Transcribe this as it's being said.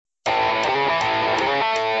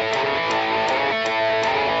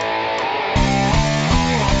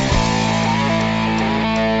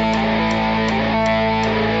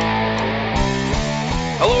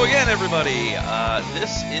everybody.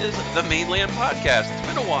 This is the Mainland Podcast. It's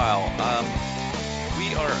been a while.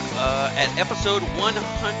 We are at episode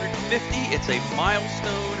 150. It's a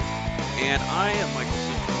milestone, and I am Michael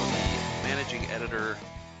Citro, the managing editor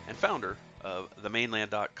and founder of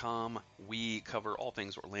themainland.com. We cover all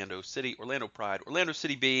things Orlando City, Orlando Pride, Orlando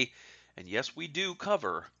City B, and yes, we do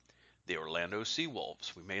cover the Orlando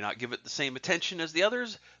Seawolves. We may not give it the same attention as the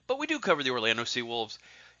others, but we do cover the Orlando Seawolves.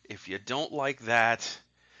 If you don't like that,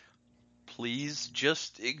 please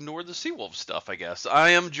just ignore the Seawolves stuff, I guess.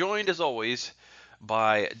 I am joined, as always,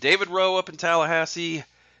 by David Rowe up in Tallahassee.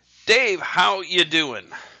 Dave, how you doing?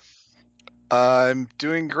 I'm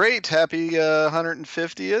doing great. Happy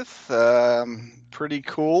 150th. Pretty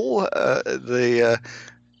cool.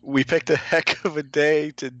 We picked a heck of a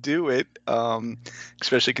day to do it,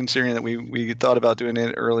 especially considering that we thought about doing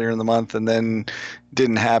it earlier in the month and then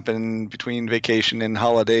didn't happen between vacation and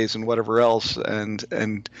holidays and whatever else.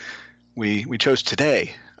 And we chose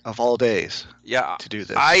today of all days to do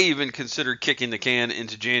this. I even considered kicking the can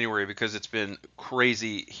into January because it's been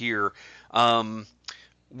crazy here.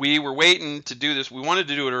 We were waiting to do this. We wanted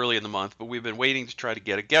to do it early in the month, but we've been waiting to try to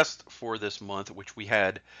get a guest for this month, which we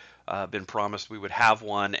had been promised we would have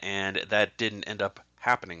one, and that didn't end up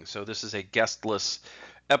happening. So this is a guestless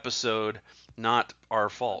episode, not our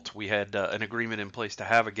fault. We had an agreement in place to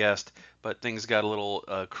have a guest, but things got a little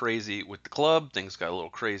crazy with the club. Things got a little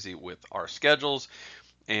crazy with our schedules,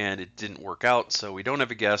 and it didn't work out. So we don't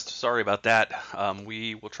have a guest. Sorry about that.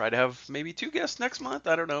 We will try to have maybe 2 guests next month.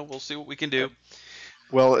 I don't know. We'll see what we can do.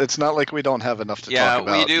 Well, it's not like we don't have enough to talk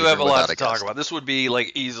about. Yeah, we do have a lot to talk about. This would be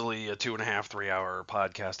like easily a 2.5, 3 hour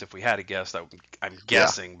podcast if we had a guest. I'm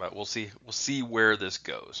guessing, but we'll see. We'll see where this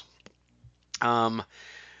goes. I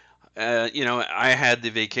had the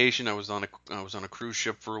vacation. I was on a cruise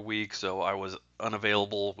ship for a week, so I was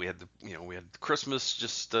unavailable. We had Christmas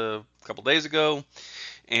just a couple days ago,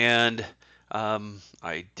 and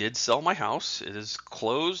I did sell my house. It is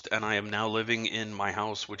closed, and I am now living in my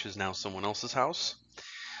house, which is now someone else's house.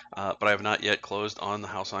 But I have not yet closed on the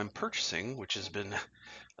house I'm purchasing, which has been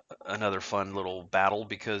another fun little battle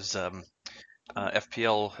because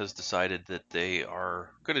FPL has decided that they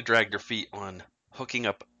are going to drag their feet on hooking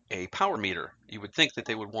up a power meter. You would think that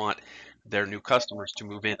they would want their new customers to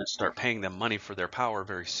move in and start paying them money for their power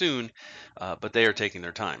very soon, but they are taking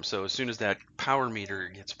their time. So as soon as that power meter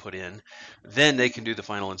gets put in, then they can do the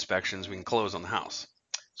final inspections. We can close on the house.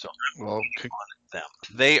 So them.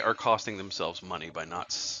 They are costing themselves money by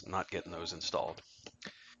not getting those installed.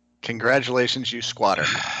 Congratulations, you squatter.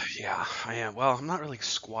 Yeah, I am. Well, I'm not really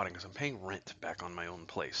squatting because I'm paying rent back on my own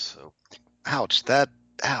place. So, ouch!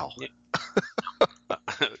 Ow. Yeah.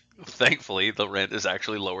 Thankfully, the rent is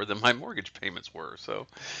actually lower than my mortgage payments were. So,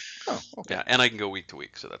 okay. Yeah, and I can go week to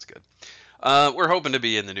week, so that's good. We're hoping to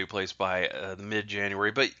be in the new place by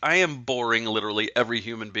mid-January, but I am boring literally every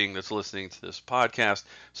human being that's listening to this podcast.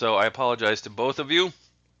 So I apologize to both of you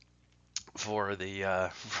for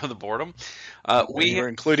the boredom. You're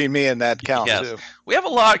including me in that count too. We have a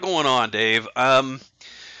lot going on, Dave.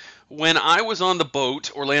 When I was on the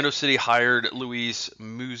boat, Orlando City hired Luis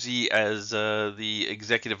Muzi as the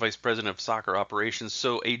executive vice president of soccer operations.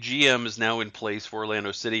 So a GM is now in place for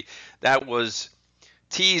Orlando City. That was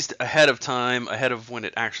teased ahead of time, ahead of when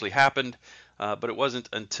it actually happened, but it wasn't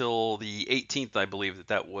until the 18th, I believe,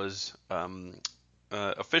 that was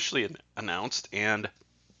officially announced. And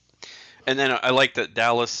then I like that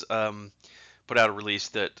Dallas put out a release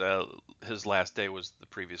that his last day was the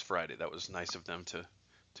previous Friday. That was nice of them to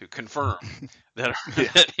confirm that,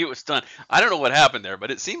 that he was done. I don't know what happened there, but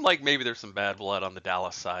it seemed like maybe there's some bad blood on the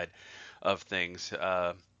Dallas side of things,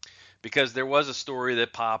 because there was a story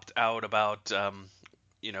that popped out about the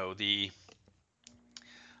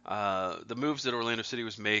moves that Orlando City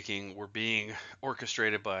was making were being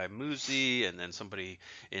orchestrated by Muzi, and then somebody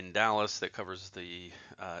in Dallas that covers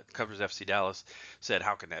FC Dallas said,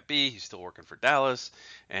 "How can that be? He's still working for Dallas."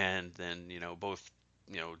 And then both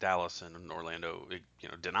Dallas and Orlando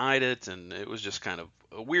denied it, and it was just kind of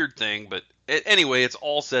a weird thing. But anyway, it's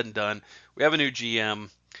all said and done. We have a new GM.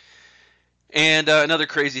 And another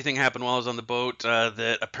crazy thing happened while I was on the boat,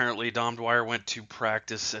 that apparently Dom Dwyer went to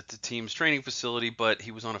practice at the team's training facility, but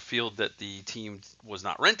he was on a field that the team was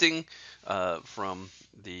not renting from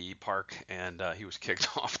the park, and he was kicked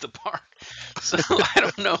off the park. So I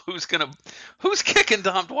don't know who's kicking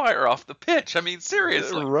Dom Dwyer off the pitch. I mean,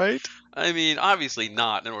 seriously. Right? I mean, obviously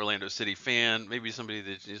not an Orlando City fan. Maybe somebody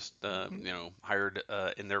that just, hired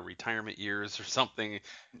in their retirement years or something.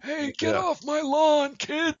 Hey, get off my lawn,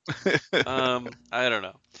 kid! I don't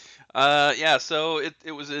know. Yeah, so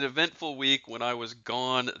it was an eventful week when I was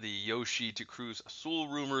gone. The Yoshi to Cruz Azul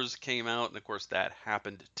rumors came out, and of course that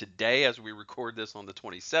happened today as we record this on the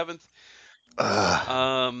 27th. Ugh.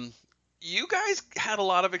 Um, you guys had a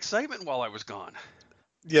lot of excitement while I was gone.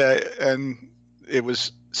 Yeah, and it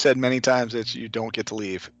was said many times that you don't get to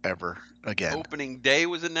leave ever again. Opening day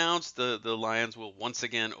was announced. The Lions will once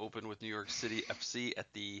again open with New York City FC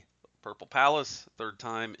at the Purple Palace. Third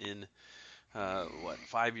time in what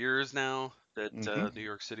 5 years now that Hmm. New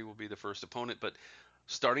York City will be the first opponent. But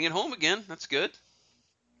starting at home again, that's good.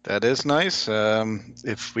 That is nice.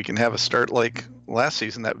 If we can have a start like last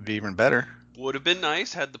season, that would be even better. Would have been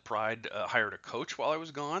nice had the Pride hired a coach while I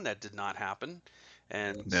was gone. That did not happen.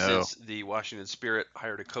 And No. since the Washington Spirit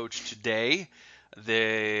hired a coach today,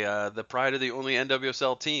 the Pride are the only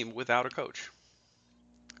NWSL team without a coach.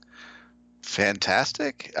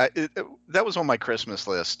 Fantastic. That was on my Christmas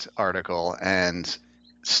list article, and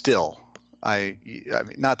still, I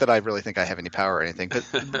mean, not that I really think I have any power or anything, but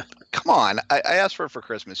come on, I asked for it for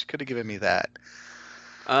Christmas. You could have given me that.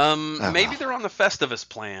 Oh Maybe well. they're on the Festivus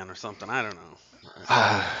plan or something. I don't know.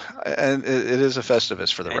 And it is a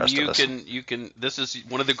Festivus for the And rest of us. you can. This is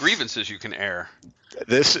one of the grievances you can air.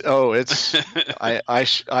 It's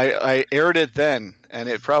I aired it then, and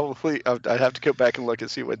it probably I'd have to go back and look and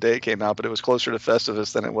see what day it came out, but it was closer to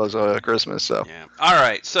Festivus than it was Christmas. So Yeah. All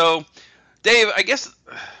right. So, Dave, I guess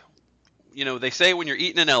they say when you're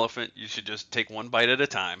eating an elephant, you should just take one bite at a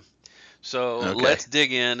time. So okay. let's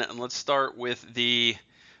dig in and let's start with the.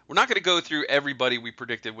 We're not going to go through everybody we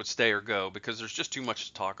predicted would stay or go because there's just too much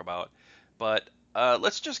to talk about. But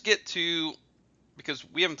let's just get to, because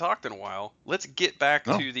we haven't talked in a while, let's get back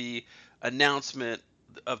Oh. to the announcement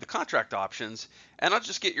of the contract options. And I'll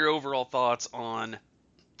just get your overall thoughts on,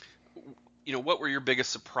 what were your biggest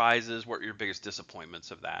surprises? What were your biggest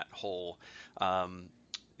disappointments of um,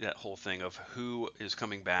 that whole thing of who is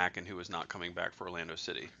coming back and who is not coming back for Orlando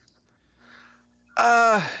City?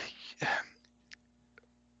 Uh,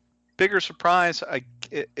 Bigger surprise, and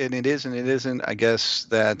it is and it isn't. I guess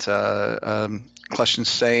that Clutch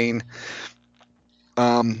saying,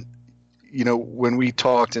 um, when we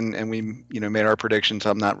talked and we made our predictions,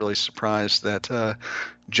 I'm not really surprised that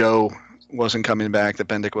Joe wasn't coming back, that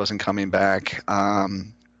Bendick wasn't coming back.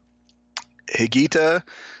 Higuita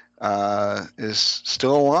is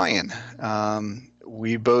still a Lion.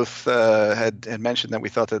 We both had mentioned that we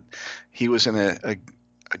thought that he was in a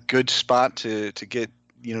good spot to get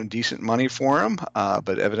decent money for him,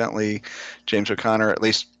 but evidently James O'Connor, at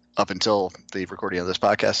least up until the recording of this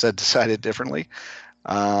podcast, had decided differently.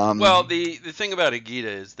 Well, Um, the thing about Agita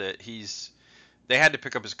is that they had to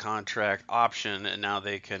pick up his contract option, and now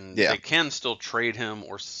yeah, they can still trade him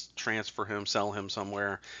or transfer him, sell him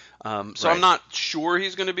somewhere. So I'm right. not sure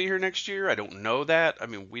he's going to be here next year. I don't know that. I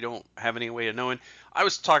mean, we don't have any way of knowing. I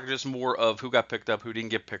was talking just more of who got picked up, who didn't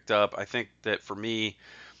get picked up. I think that for me,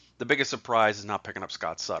 the biggest surprise is not picking up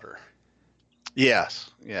Scott Sutter. Yes,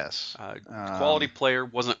 yes. Quality player,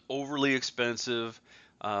 wasn't overly expensive.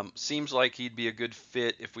 Seems like he'd be a good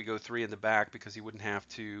fit if we go three in the back because he wouldn't have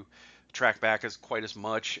to track back as quite as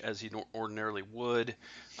much as he ordinarily would.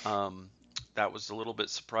 Um, that was a little bit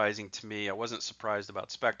surprising to me. I wasn't surprised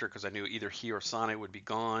about Spectre because I knew either he or Sane would be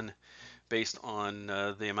gone based on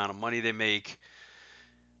the amount of money they make.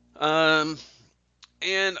 Um,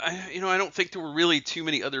 and I don't think there were really too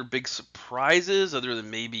many other big surprises, other than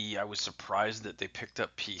maybe I was surprised that they picked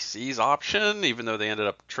up PC's option, even though they ended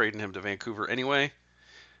up trading him to Vancouver anyway.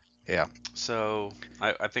 Yeah. So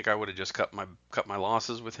I think I would have just cut my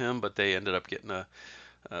losses with him, but they ended up getting a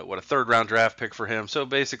third round draft pick for him. So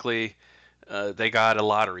basically, they got a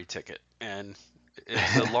lottery ticket, and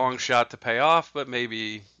it's a long shot to pay off, but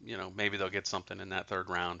maybe they'll get something in that third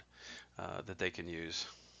round that they can use.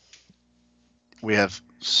 We have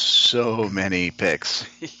so many picks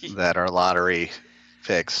that are lottery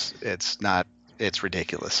picks. It's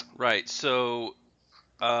ridiculous. Right. So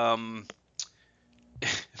um,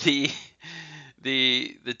 the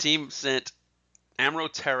the team sent Amro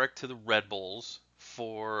Tarek to the Red Bulls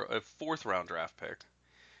for a fourth round draft pick,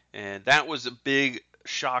 and that was a big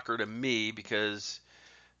shocker to me because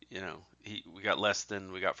we got less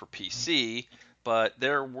than we got for PC, but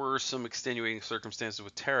there were some extenuating circumstances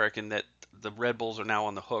with Tarek in that the Red Bulls are now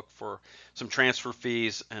on the hook for some transfer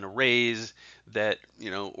fees and a raise that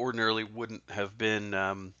ordinarily wouldn't have been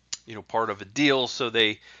part of a deal. So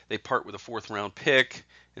they part with a fourth round pick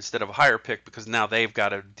instead of a higher pick because now they've got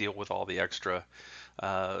to deal with all the extra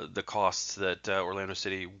the costs that Orlando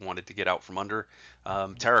City wanted to get out from under.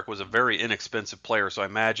 Tarek was a very inexpensive player, so I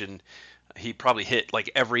imagine he probably hit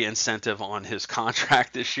like every incentive on his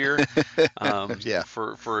contract this year, Yeah.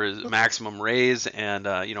 for his maximum raise. And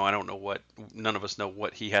I don't know what, none of us know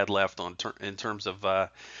what he had left in terms of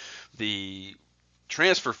the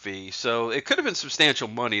transfer fee. So it could have been substantial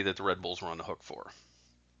money that the Red Bulls were on the hook for.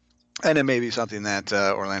 And it may be something that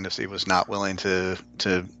Orlando City was not willing to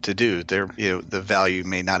do. There, the value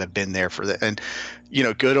may not have been there for that. And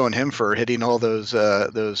good on him for hitting all those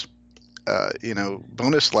bonus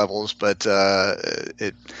levels, but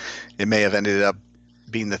it may have ended up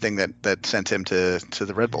being the thing that sent him to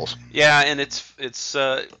the Red Bulls. Yeah, and it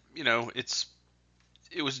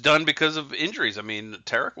was done because of injuries. I mean,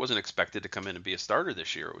 Tarek wasn't expected to come in and be a starter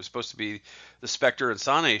this year. It was supposed to be the Spectre and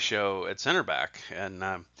Sane show at center back, and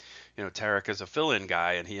Tarek is a fill-in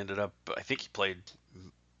guy, and he ended up. I think he played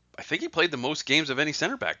the most games of any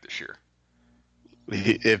center back this year.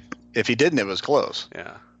 If he didn't, it was close.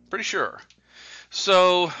 Yeah, pretty sure.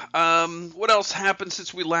 So, what else happened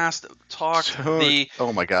since we last talked?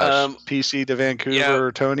 Oh my gosh, PC to Vancouver, yeah,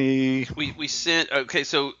 Tony. We sent. Okay,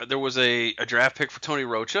 so there was a draft pick for Tony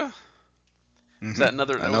Rocha. Is that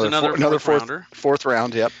another? That was another fourth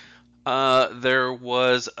round. Yep. There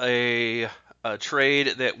was a trade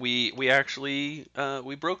that we actually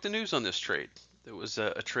we broke the news on this trade. There was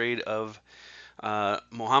a trade of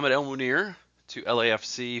Mohamed El Munir to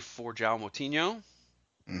LAFC for João Moutinho.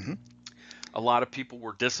 Mm-hmm. A lot of people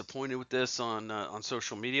were disappointed with this on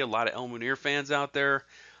social media. A lot of El Munir fans out there.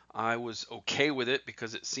 I was okay with it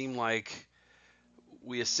because it seemed like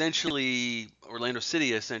Orlando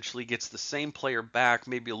City essentially gets the same player back,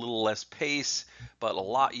 maybe a little less pace, but a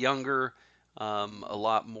lot younger, a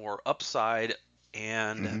lot more upside,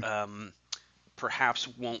 and perhaps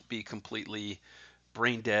won't be completely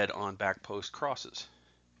brain dead on back post crosses.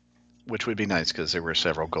 Which would be nice because there were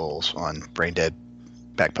several goals on brain dead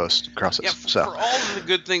back post crosses. Yeah, for all of the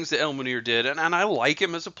good things that El Munir did, and I like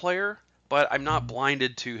him as a player, but I'm not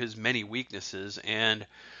blinded to his many weaknesses. And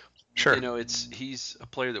sure, he's a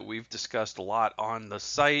player that we've discussed a lot on the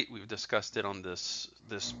site. We've discussed it on this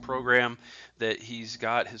program, that he's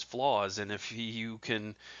got his flaws, and if you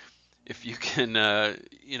can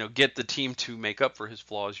get the team to make up for his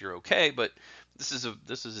flaws, you're okay. But this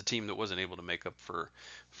is a team that wasn't able to make up for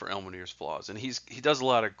El Munir's flaws, and he does a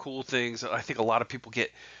lot of cool things. I think a lot of people get,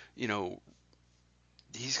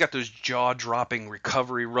 he's got those jaw-dropping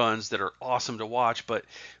recovery runs that are awesome to watch. But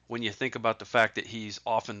when you think about the fact that he's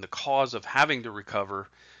often the cause of having to recover,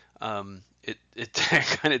 it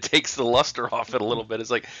kind of takes the luster off it a little bit. It's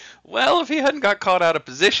like, well, if he hadn't got caught out of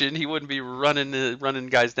position, he wouldn't be running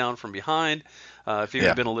guys down from behind. If he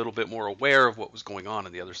had been a little bit more aware of what was going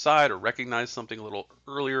on the other side, or recognized something a little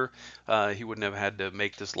earlier, he wouldn't have had to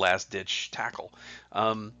make this last-ditch tackle.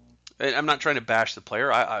 I'm not trying to bash the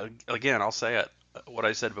player. Again, I'll say it, what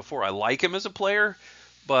I said before. I like him as a player,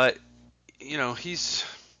 but he's,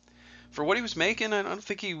 for what he was making, I don't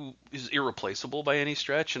think he is irreplaceable by any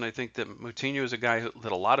stretch. And I think that Moutinho is a guy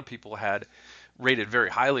that a lot of people had rated very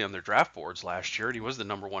highly on their draft boards last year, and he was the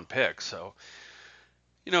number one pick. So,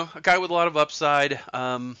 a guy with a lot of upside,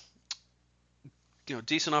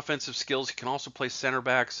 decent offensive skills. He can also play center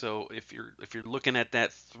back. So if you're looking at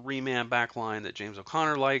that three-man back line that James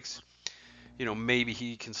O'Connor likes, maybe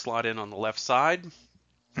he can slot in on the left side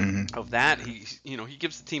of that. He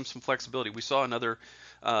gives the team some flexibility. We saw another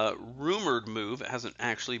rumored move. It hasn't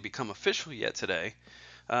actually become official yet today,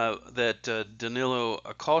 that Danilo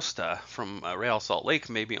Acosta from Real Salt Lake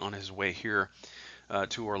may be on his way here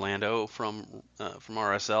to Orlando from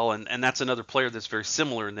RSL, and that's another player that's very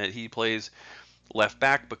similar in that he plays left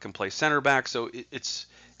back but can play center back. So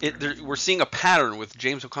we're seeing a pattern with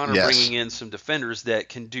James O'Connor bringing in some defenders that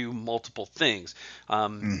can do multiple things.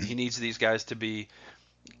 He needs these guys to be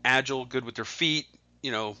agile, good with their feet,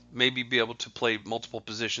 maybe be able to play multiple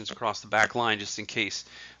positions across the back line just in case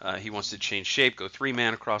he wants to change shape, go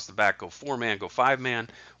three-man across the back, go four-man, go five-man,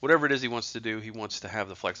 whatever it is he wants to do. He wants to have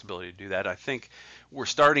the flexibility to do that. I think we're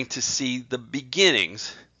starting to see the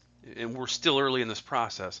beginnings, and we're still early in this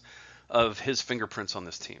process, of his fingerprints on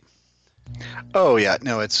this team. Oh yeah,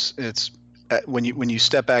 no, it's when you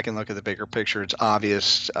step back and look at the bigger picture, it's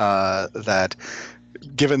obvious that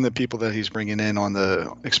given the people that he's bringing in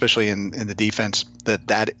especially in the defense,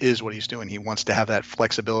 that is what he's doing. He wants to have that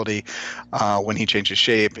flexibility when he changes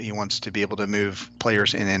shape. He wants to be able to move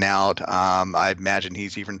players in and out. I imagine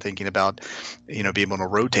he's even thinking about, being able to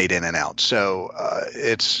rotate in and out. So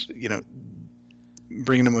it's,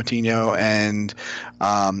 bringing in Moutinho and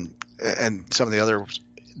some of the other,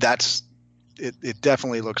 it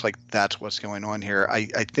definitely looks like that's what's going on here. I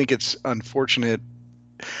think it's unfortunate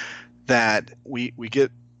that we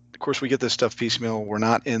get course, we get this stuff piecemeal. We're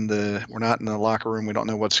not in the locker room. We don't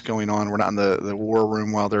know what's going on. We're not in the war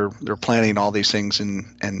room while they're planning all these things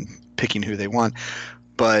and picking who they want.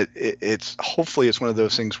 But it's hopefully it's one of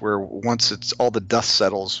those things where once it's all the dust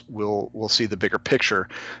settles, we'll see the bigger picture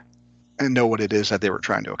and know what it is that they were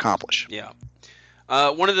trying to accomplish. Yeah.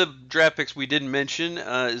 One of the draft picks we didn't mention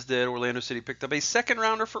is that Orlando City picked up a second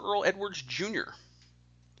rounder for Earl Edwards Jr.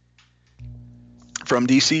 From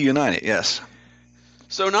DC United, yes.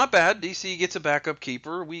 So not bad. DC gets a backup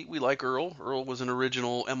keeper. We like Earl. Earl was an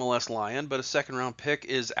original MLS Lion, but a second round pick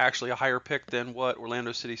is actually a higher pick than what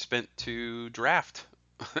Orlando City spent to draft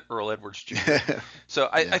Earl Edwards Jr. So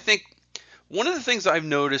I think one of the things I've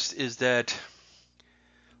noticed is that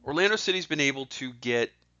Orlando City's been able to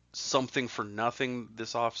get something for nothing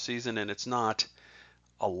this offseason, and it's not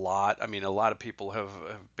a lot. I mean, a lot of people have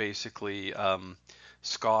basically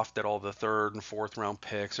scoffed at all the third and fourth round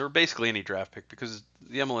picks, or basically any draft pick, because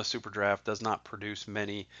the MLS Super Draft does not produce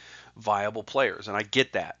many viable players, and I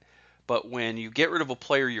get that. But when you get rid of a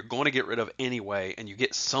player you're going to get rid of anyway, and you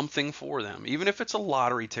get something for them, even if it's a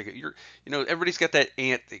lottery ticket, everybody's got that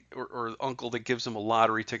aunt or uncle that gives them a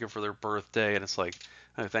lottery ticket for their birthday, and it's like,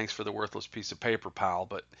 oh, thanks for the worthless piece of paper, pal.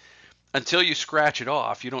 But until you scratch it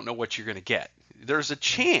off, you don't know what you're going to get. There's a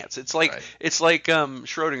chance. It's like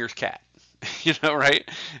Schrodinger's cat. Right?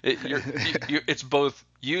 It's both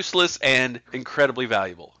useless and incredibly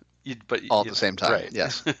valuable. All at the same time, right.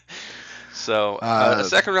 Yes. So a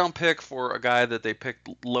second round pick for a guy that they picked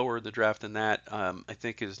lower in the draft than that, I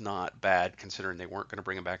think is not bad considering they weren't going to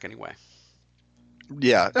bring him back anyway.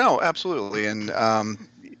 Yeah, no, absolutely. And,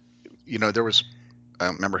 there was, I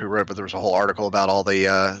don't remember who wrote it, but there was a whole article about all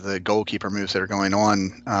the goalkeeper moves that are going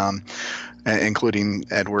on, including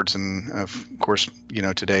Edwards and, of course,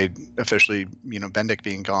 today officially, Bendik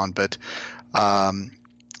being gone. But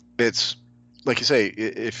it's like you say,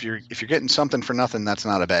 if you're getting something for nothing, that's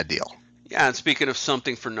not a bad deal. Yeah, and speaking of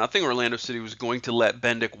something for nothing, Orlando City was going to let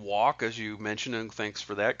Bendik walk, as you mentioned, and thanks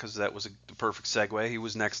for that, because that was the perfect segue. He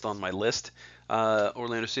was next on my list.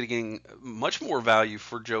 Orlando City getting much more value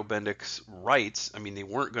for Joe Bendik's rights. I mean, they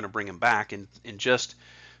weren't going to bring him back, and in just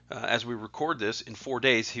as we record this, in 4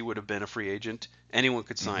 days he would have been a free agent. Anyone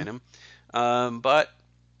could sign him. But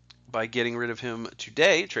by getting rid of him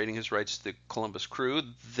today, trading his rights to the Columbus Crew,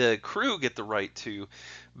 the Crew get the right to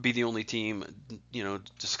be the only team,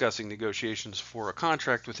 discussing negotiations for a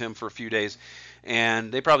contract with him for a few days, and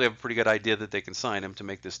they probably have a pretty good idea that they can sign him to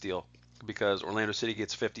make this deal, because Orlando City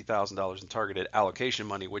gets $50,000 in targeted allocation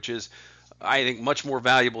money, which is, I think, much more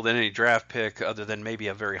valuable than any draft pick, other than maybe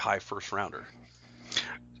a very high first rounder.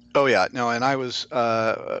 Oh yeah, no, and I was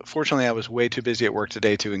fortunately I was way too busy at work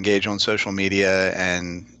today to engage on social media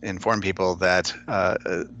and inform people that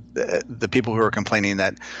the people who are complaining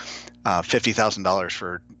that $50,000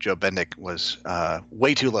 for Joe Bendik was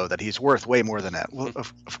way too low, that he's worth way more than that. Well,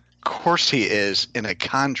 of course he is in a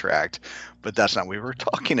contract, but that's not what we were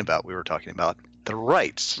talking about. We were talking about the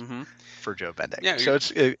rights for Joe Bendik. Yeah, so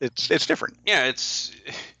it's different. Yeah,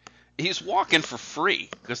 he's walking for free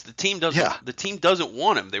because the team doesn't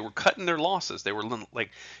want him. They were cutting their losses. They were like,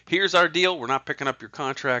 here's our deal. We're not picking up your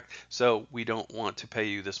contract, so we don't want to pay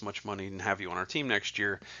you this much money and have you on our team next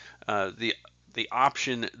year. The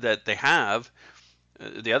option that they have,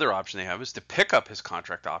 the other option they have, is to pick up his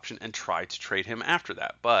contract option and try to trade him after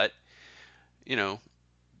that. But,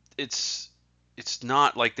 it's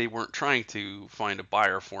not like they weren't trying to find a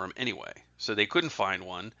buyer for him anyway. So they couldn't find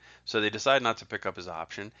one. So they decided not to pick up his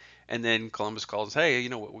option. And then Columbus calls, hey, you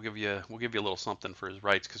know what? We'll give you a little something for his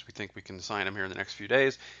rights because we think we can sign him here in the next few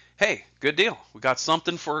days. Hey, good deal. We got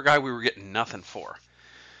something for a guy we were getting nothing for.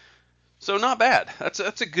 So not bad.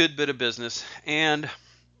 That's a good bit of business, and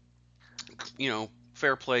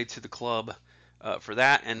fair play to the club for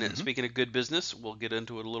that. And speaking of good business, we'll get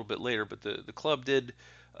into it a little bit later, but the club did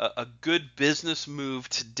a good business move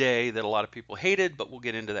today that a lot of people hated, but we'll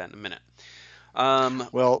get into that in a minute.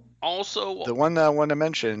 Also, the one I want to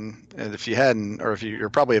mention, if you hadn't, or if you're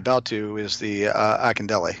probably about to, is the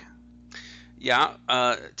Akindele. Yeah,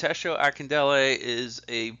 Tesho Akindele is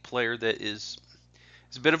a player that is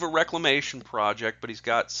a bit of a reclamation project, but he's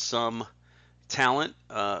got some talent.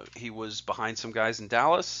 He was behind some guys in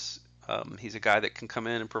Dallas. He's a guy that can come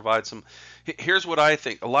in and provide some. Here's what I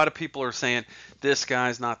think. A lot of people are saying this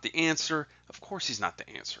guy's not the answer. Of course he's not the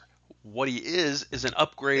answer. What he is an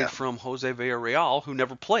upgrade from Jose Villarreal, who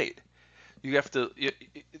never played. You have to.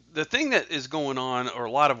 The thing that is going on, or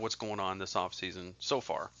a lot of what's going on this offseason so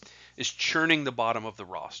far, is churning the bottom of the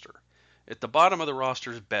roster. If the bottom of the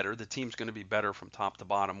roster is better, the team's going to be better from top to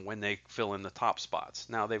bottom when they fill in the top spots.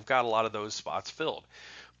 Now, they've got a lot of those spots filled.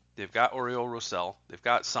 They've got Oriol Rosell. They've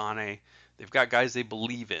got Sane. They've got guys they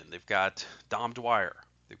believe in. They've got Dom Dwyer.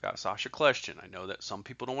 They've got Sasha Kljestan. I know that some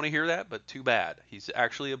people don't want to hear that, but too bad. He's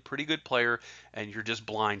actually a pretty good player, and you're just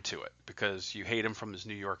blind to it because you hate him from his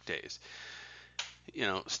New York days.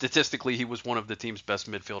 Statistically, he was one of the team's best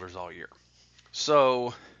midfielders all year.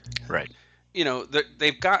 So, Right.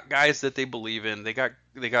 They've got guys that they believe in. They got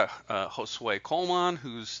Josue Coleman,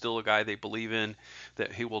 who's still a guy they believe in,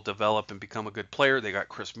 that he will develop and become a good player. They got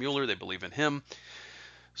Chris Mueller. They believe in him.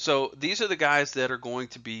 So these are the guys that are going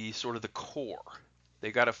to be sort of the core.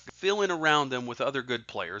 They got to fill in around them with other good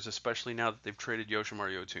players, especially now that they've traded Yoshimar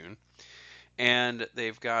Yotun, and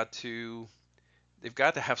they've got to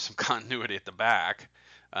have some continuity at the back,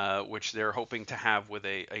 which they're hoping to have with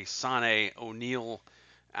a Sane, O'Neal,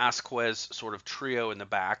 Asquez sort of trio in the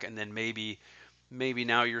back, and then maybe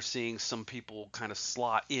now you're seeing some people kind of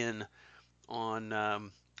slot in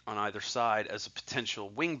on either side as a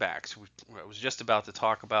potential wingbacks. I was just about to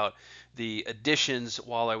talk about the additions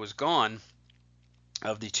while I was gone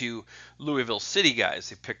of the two Louisville City guys.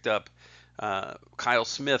 They picked up Kyle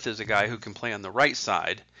Smith is a guy who can play on the right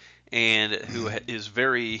side and who is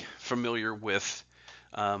very familiar with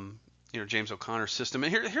James O'Connor's system.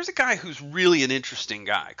 And here's a guy who's really an interesting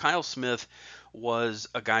guy. Kyle Smith was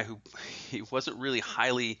a guy who he wasn't really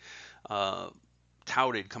highly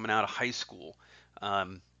touted coming out of high school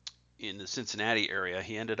in the Cincinnati area.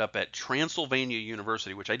 He ended up at Transylvania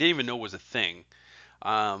University, which I didn't even know was a thing.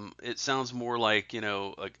 It sounds more like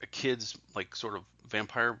like a kid's like sort of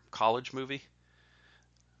vampire college movie.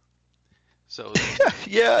 So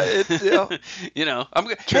yeah, I'm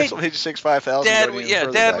Transylvania 65000.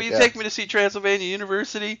 Dad, will you take me to see Transylvania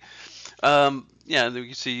University?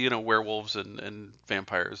 You see werewolves and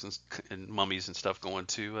vampires and mummies and stuff going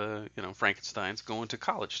to Frankenstein's going to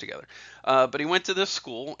college together. But he went to this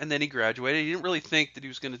school and then he graduated. He didn't really think that he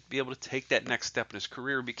was going to be able to take that next step in his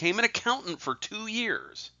career. Became an accountant for 2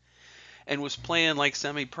 years and was playing like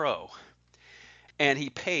semi-pro. And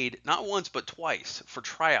he paid not once but twice for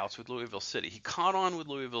tryouts with Louisville City. He caught on with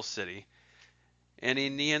Louisville City, and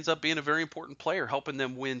he ends up being a very important player, helping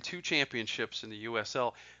them win 2 championships in the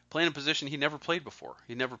USL, playing a position he never played before.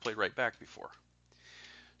 He never played right back before.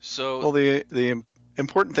 So, well, the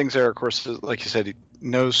important things there, of course, is, like you said, he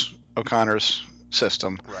knows O'Connor's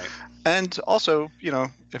system. Right. And also,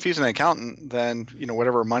 if he's an accountant, then,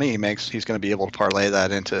 whatever money he makes, he's going to be able to parlay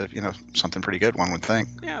that into, something pretty good, one would think.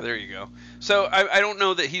 Yeah, there you go. So I don't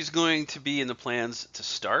know that he's going to be in the plans to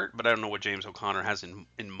start, but I don't know what James O'Connor has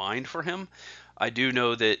in mind for him. I do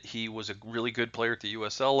know that he was a really good player at the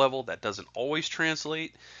USL level. That doesn't always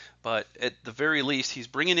translate, but at the very least, he's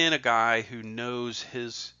bringing in a guy who knows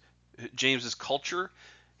James's culture.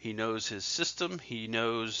 He knows his system. He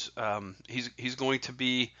knows he's going to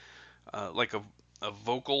be like a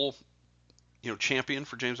vocal, champion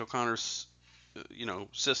for James O'Connor's,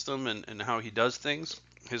 system and how he does things,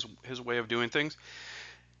 his way of doing things.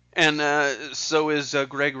 And so is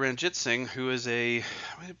Greg Ranjitsingh, who is I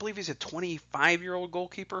believe he's a 25-year-old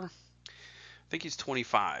goalkeeper. I think he's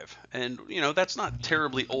 25, and that's not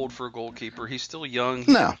terribly old for a goalkeeper. He's still young.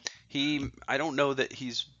 No. I don't know that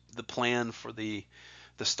he's the plan for the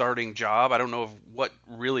starting job. I don't know what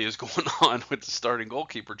really is going on with the starting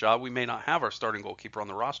goalkeeper job. We may not have our starting goalkeeper on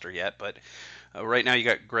the roster yet, but right now you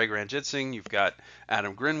got Greg Ranjitsingh, you've got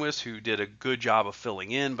Adam Grinwis, who did a good job of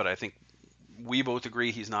filling in, but I think we both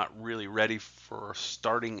agree he's not really ready for a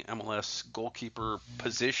starting MLS goalkeeper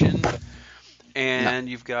position. And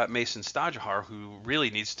You've got Mason Stajahar, who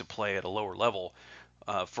really needs to play at a lower level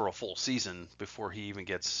for a full season before he even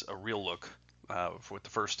gets a real look with the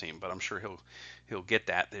first team, but I'm sure he'll get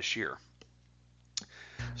that this year.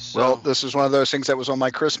 So, well, this is one of those things that was on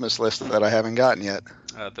my Christmas list that I haven't gotten yet.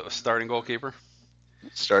 The starting goalkeeper?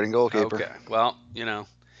 Starting goalkeeper. Okay. Well,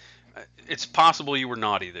 it's possible you were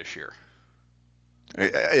naughty this year.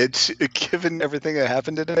 It's given everything that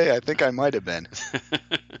happened today, I think I might have been.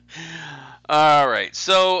 All right.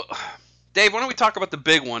 So, Dave, why don't we talk about the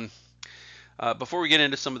big one before we get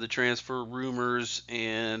into some of the transfer rumors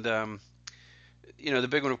and the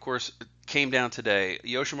big one, of course, came down today.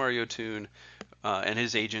 Yoshimar Yotun and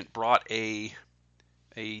his agent brought an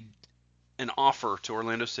offer to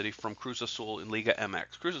Orlando City from Cruz Azul in Liga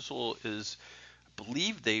MX. Cruz Azul is, I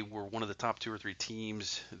believe they were one of the top 2 or 3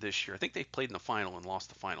 teams this year. I think they played in the final and lost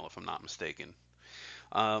the final, if I'm not mistaken.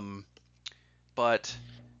 But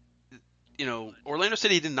Orlando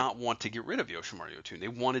City did not want to get rid of Yoshimar Yotun. They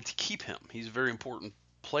wanted to keep him. He's a very important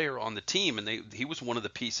player on the team, and he was one of the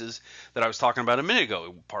pieces that I was talking about a minute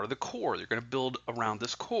ago, part of the core. They're going to build around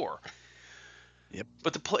this core. Yep.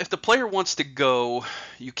 But if the player wants to go,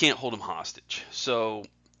 you can't hold him hostage. So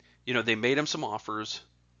they made him some offers.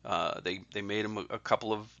 They made him a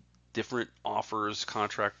couple of different offers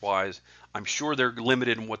contract wise. I'm sure they're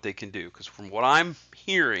limited in what they can do because from what I'm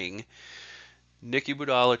hearing, Nicky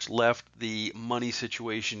Budalic left the money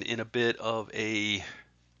situation in a bit of a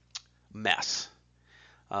mess.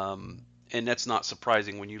 And that's not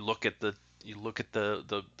surprising when you look at the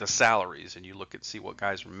salaries and you look at see what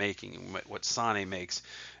guys are making and what Sane makes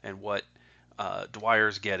and what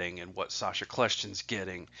Dwyer's getting and what Sasha Kleshchen's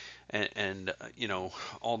getting and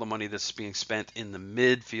all the money that's being spent in the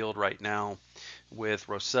midfield right now with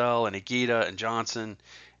Rossell and Aguita and Johnson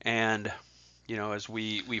and as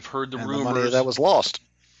we've heard the and rumors the money that was lost.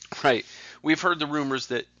 Right, we've heard the rumors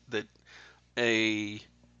that a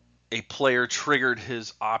player triggered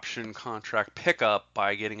his option contract pickup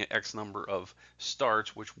by getting an X number of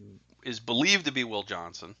starts, which is believed to be Will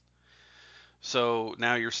Johnson. So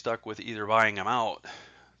now you're stuck with either buying him out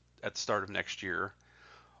at the start of next year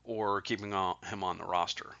or keeping him on the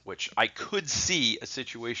roster, which I could see a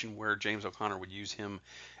situation where James O'Connor would use him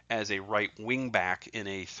as a right wing back in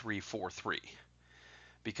a 3-4-3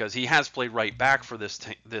 because he has played right back for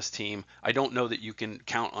this team. I don't know that you can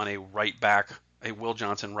count on a Will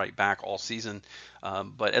Johnson right back all season,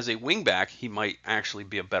 but as a wing back, he might actually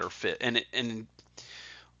be a better fit. And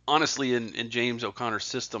honestly, in James O'Connor's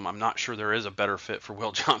system, I'm not sure there is a better fit for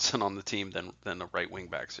Will Johnson on the team than the right wing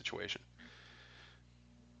back situation.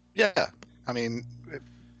 Yeah, I mean,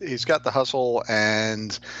 he's got the hustle,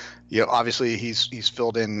 and obviously he's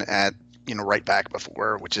filled in at right back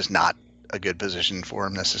before, which is not a good position for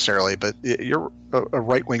him necessarily, but you're a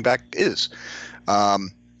right wing back is.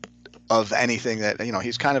 Of anything that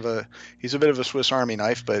he's a bit of a Swiss Army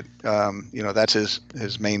knife, but that's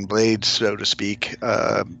his main blade, so to speak,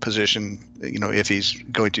 position. If he's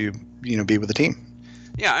going to be with the team.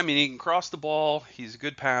 Yeah, I mean he can cross the ball. He's a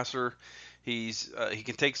good passer. He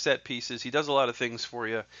can take set pieces. He does a lot of things for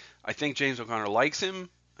you. I think James O'Connor likes him.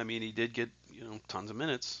 I mean he did get tons of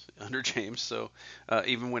minutes under James, so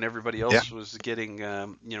even when everybody else was getting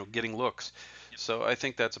getting looks, so I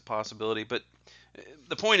think that's a possibility, but.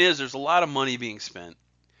 The point is, there's a lot of money being spent.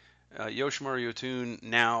 Yoshimar Yotun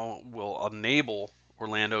now will enable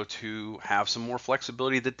Orlando to have some more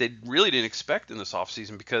flexibility that they really didn't expect in this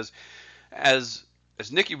offseason because, as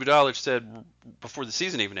Nicky Budalic said before the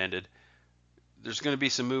season even ended, there's going to be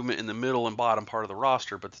some movement in the middle and bottom part of the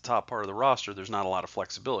roster, but the top part of the roster, there's not a lot of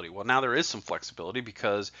flexibility. Well, now there is some flexibility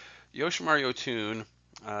because Yoshimar Yotun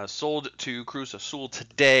sold to Cruz Azul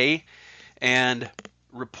today, and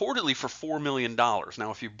reportedly for $4 million.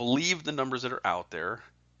 Now, if you believe the numbers that are out there,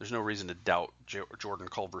 there's no reason to doubt Jordan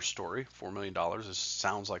Culver's story. $4 million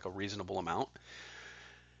sounds like a reasonable amount.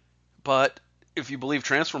 But if you believe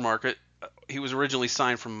Transfer Market, he was originally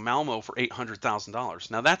signed from Malmo for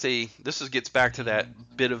 $800,000. Now, this gets back to that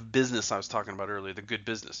bit of business I was talking about earlier, the good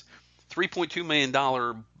business. $3.2 million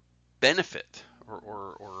benefit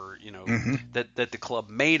or that the club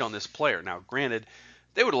made on this player. Now, granted,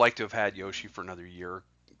 they would have liked to have had Yoshi for another year or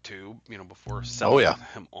two, before selling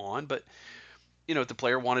him on. But, if the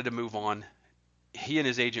player wanted to move on, he and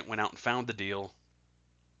his agent went out and found the deal.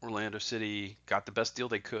 Orlando City got the best deal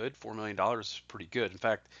they could. $4 million is pretty good. In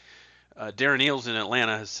fact, Darren Eales in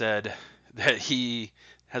Atlanta has said that he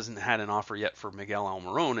hasn't had an offer yet for Miguel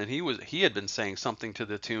Almiron, and he had been saying something to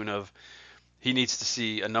the tune of he needs to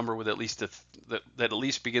see a number with at least that at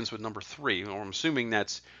least begins with number 3. Or I'm assuming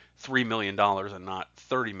that's $3 million and not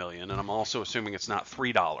 $30 million, and I'm also assuming it's not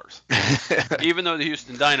 $3. Even though the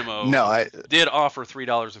Houston Dynamo did offer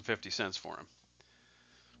 $3.50 for him.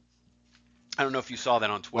 I don't know if you saw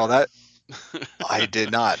that on Twitter. Well, I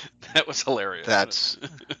did not. That was hilarious.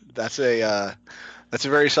 That's a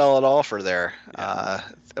very solid offer there. Yeah.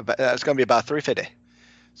 It's going to be about $350.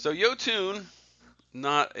 So Yotun,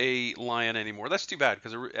 not a Lion anymore. That's too bad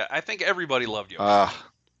because I think everybody loved Yotun.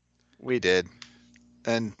 We did.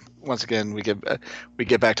 And once again, we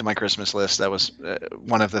get back to my Christmas list. That was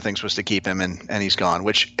one of the things was to keep him, and he's gone.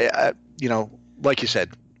 Which, like you said,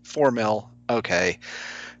 $4 million. Okay,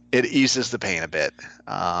 it eases the pain a bit,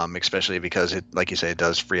 especially because it, like you say, it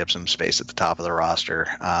does free up some space at the top of the roster.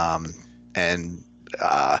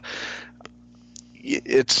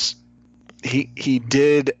 He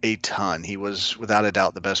did a ton. He was without a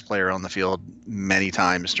doubt the best player on the field many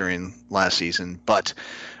times during last season, but.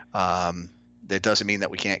 That doesn't mean that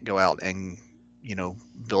we can't go out and,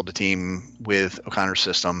 build a team with O'Connor's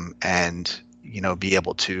system and, be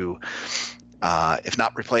able to, if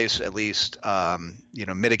not replace, at least,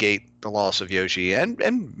 mitigate the loss of Yoshi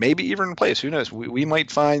and maybe even replace. Who knows? We might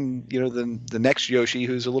find, the next Yoshi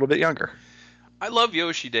who's a little bit younger. I love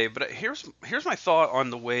Yoshi, Dave, but here's my thought on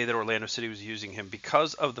the way that Orlando City was using him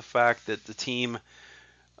because of the fact that the team,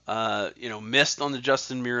 missed on the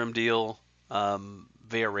Justin Miram deal.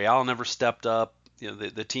 Villarreal never stepped up.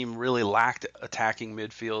 The team really lacked attacking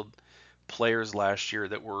midfield players last year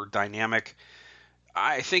that were dynamic.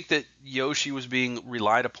 I think that Yoshi was being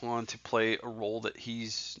relied upon to play a role that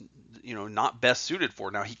he's, not best suited for.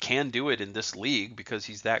 Now he can do it in this league because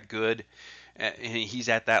he's that good and he's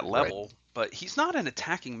at that Right. level. But he's not an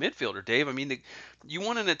attacking midfielder, Dave. I mean, you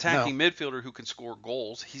want an No. attacking midfielder who can score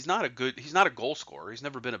goals. He's not a goal scorer. He's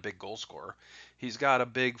never been a big goal scorer. He's got a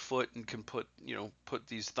big foot and can put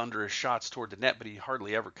these thunderous shots toward the net, but he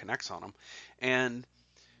hardly ever connects on them. And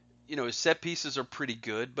his set pieces are pretty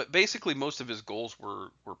good, but basically most of his goals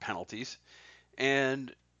were penalties.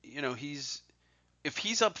 And he's if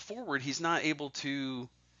he's up forward, he's not able to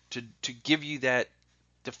give you that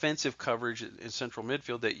defensive coverage in central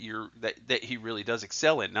midfield that he really does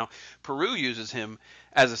excel in. Now, Peru uses him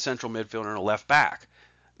as a central midfielder and a left back.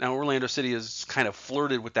 Now, Orlando City has kind of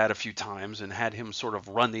flirted with that a few times and had him sort of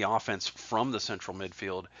run the offense from the central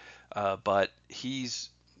midfield. But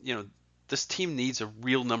this team needs a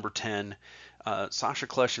real number 10. Sasha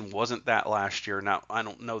Kleshin wasn't that last year. Now, I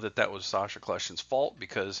don't know that was Sasha Kleshin's fault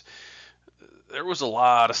because there was a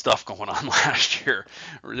lot of stuff going on last year.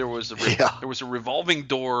 There was Yeah. there was a revolving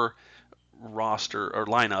door roster or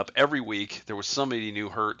lineup every week. There was somebody new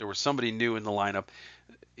hurt. There was somebody new in the lineup.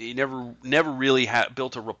 He never really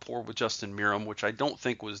built a rapport with Justin Miram, which I don't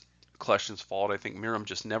think was Kleshin's fault. I think Miram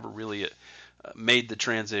just never really made the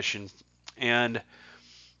transition, and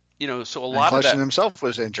so a And lot of Kleshin that. himself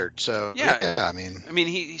was injured. So, Yeah, yeah, I mean,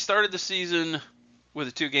 he started the season with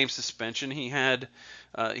a 2-game suspension. He had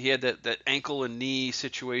that ankle and knee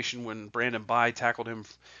situation when Brandon Bai tackled him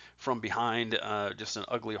from behind, just an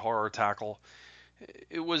ugly horror tackle.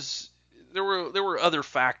 It was there were other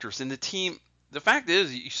factors in the team. The fact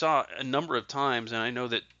is, you saw a number of times, and I know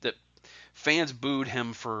that fans booed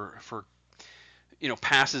him for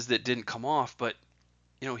passes that didn't come off, but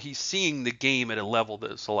he's seeing the game at a level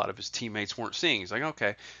that a lot of his teammates weren't seeing. He's like,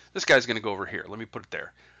 okay, this guy's going to go over here. Let me put it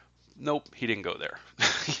there. Nope, he didn't go there.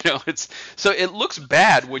 It's so it looks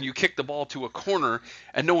bad when you kick the ball to a corner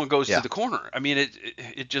and no one goes to yeah. the corner. I mean,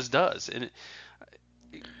 it just does. And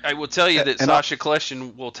I will tell you that And Sasha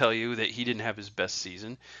Kleshin will tell you that he didn't have his best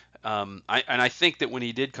season. I think that when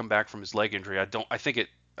he did come back from his leg injury, I think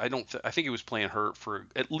he was playing hurt for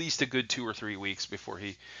at least a good 2 or 3 weeks before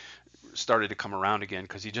he started to come around again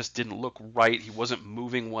because he just didn't look right. He wasn't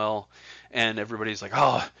moving well, and everybody's like,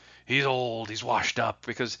 "Oh, he's old, he's washed up,"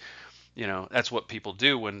 because that's what people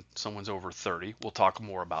do when someone's over 30. We'll talk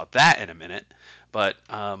more about that in a minute, but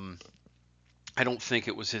I don't think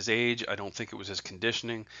it was his age. I don't think it was his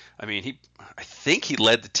conditioning. I mean, I think he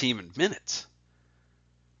led the team in minutes.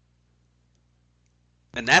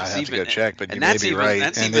 And I that's have to even go check, but you and may that's be even right.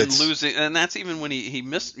 that's And even it's losing and that's even when he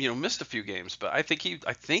missed a few games, but I think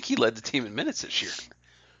he led the team in minutes this year.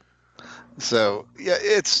 so, yeah,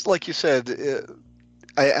 it's like you said,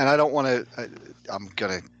 I don't want to, I'm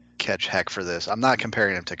going to catch heck for this. I'm not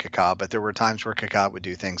comparing him to Kaká, but there were times where Kaká would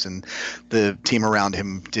do things and the team around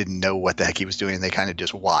him didn't know what the heck he was doing. They kind of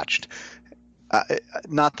just watched. Uh,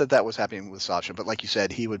 Not that that was happening with Sasha, but like you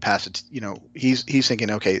said, he would pass it. He's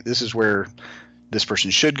thinking, okay, this is where this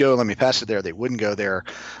person should go. Let me pass it there. They wouldn't go there.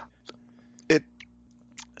 It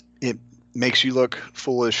it makes you look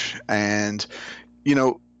foolish. And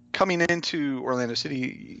coming into Orlando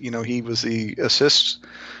City, he was the assists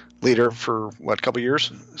leader for what, a couple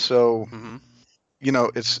years. So Mm-hmm.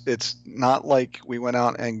 it's not like we went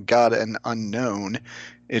out and got an unknown.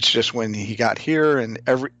 It's just when he got here and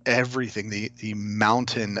everything, the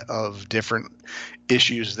mountain of different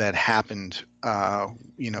issues that happened,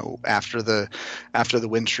 after the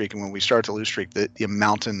win streak and when we started to lose streak, the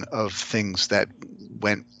mountain of things that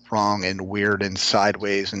went wrong and weird and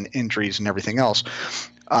sideways and injuries and everything else,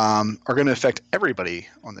 are going to affect everybody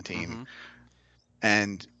on the team. Mm-hmm.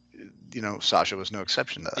 And Sasha was no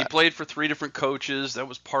exception to He that. played for 3 different coaches. That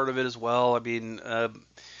was part of it as well. I mean,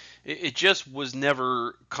 it just was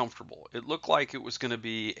never comfortable. It looked like it was going to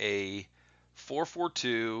be a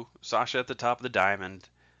 4-4-2, Sasha at the top of the diamond.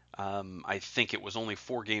 I think it was only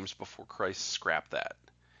 4 games before Christ scrapped that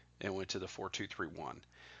and went to the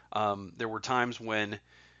 4-2-3-1. There were times when,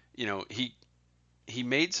 he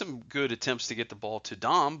made some good attempts to get the ball to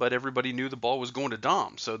Dom, but everybody knew the ball was going to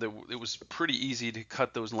Dom, so it was pretty easy to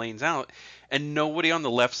cut those lanes out. And nobody on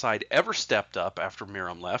the left side ever stepped up after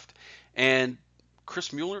Miram left, and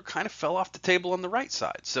Chris Mueller kind of fell off the table on the right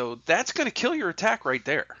side. So that's going to kill your attack right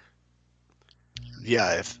there.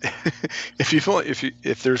 Yeah, if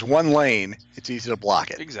if there's one lane, it's easy to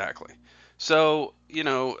block it. Exactly. So,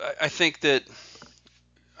 I think that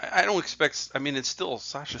I don't expect. I mean, it's still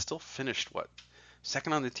Sasha still finished what,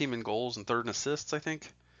 second on the team in goals and third in assists, I think. Yeah,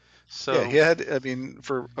 So he had. I mean,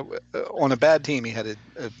 for on a bad team, he had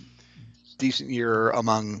a decent year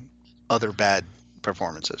among other bad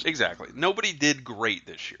performances. exactly, nobody did great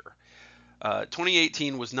this year.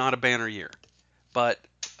 2018 was not a banner year, but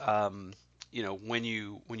um, when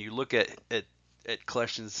you look at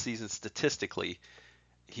Klesh's season statistically,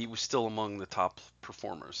 he was still among the top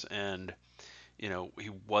performers, and he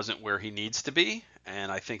wasn't where he needs to be,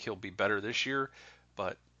 and I think he'll be better this year.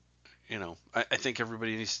 But I think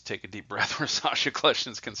everybody needs to take a deep breath where Sasha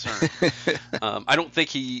Klesh's concerned. I don't think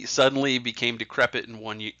he suddenly became decrepit in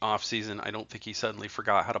one off season. I don't think he suddenly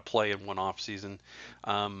forgot how to play in one off season.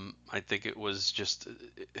 I think it was just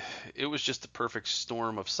the perfect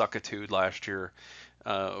storm of suckitude last year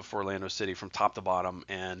for Orlando City from top to bottom,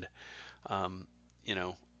 and um, you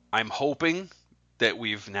know I'm hoping that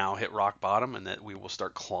we've now hit rock bottom and that we will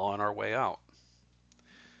start clawing our way out.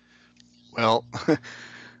 Well,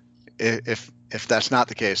 if that's not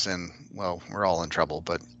the case, then well, we're all in trouble.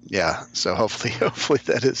 But yeah, so hopefully hopefully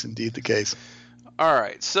that is indeed the case. All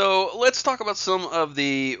right, so let's talk about some of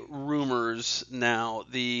the rumors now.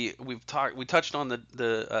 We touched on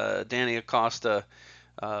the Danny Acosta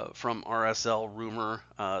from RSL rumor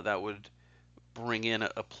that would bring in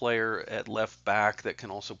a player at left back that can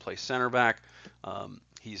also play center back.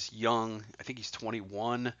 He's young. I think he's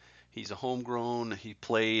 21. He's a homegrown. He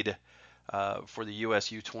played for the US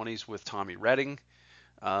U20s with Tommy Redding.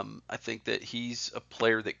 I think that he's a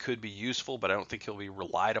player that could be useful, but I don't think he'll be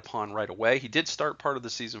relied upon right away. He did start part of the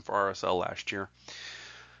season for RSL last year.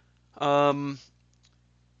 Um,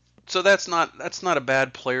 so that's not a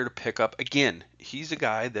bad player to pick up. Again, he's a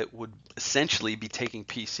guy that would essentially be taking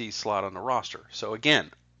PC's slot on the roster. So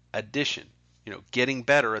again, addition, getting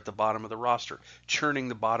better at the bottom of the roster, churning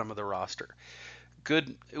the bottom of the roster.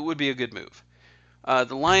 Good, it would be a good move.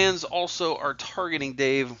 The Lions also are targeting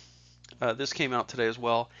Dave. This came out today as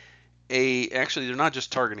well. Actually, they're not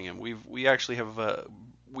just targeting him. We actually have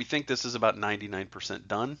we think this is about 99%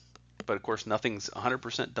 done, but of course nothing's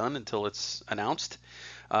 100% done until it's announced.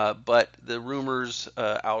 But the rumors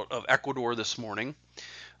out of Ecuador this morning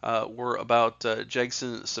were about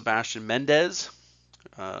Jegson Sebastian Mendez,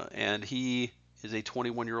 and he is a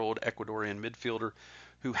 21-year-old Ecuadorian midfielder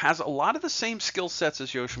who has a lot of the same skill sets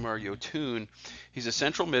as Yoshimar Yotun. He's a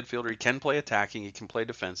central midfielder. He can play attacking. He can play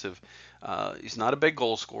defensive. He's not a big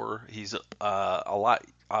goal scorer. He's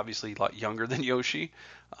obviously a lot younger than Yoshi.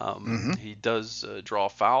 Mm-hmm. He does draw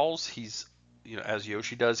fouls. He's, as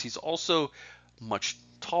Yoshi does. He's also much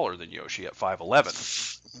taller than Yoshi at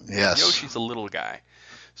 5'11". Yes. Yoshi's a little guy.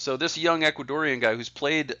 So this young Ecuadorian guy who's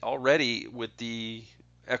played already with the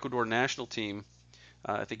Ecuador national team,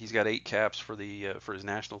 I think he's got 8 caps for his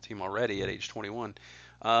national team already at age 21.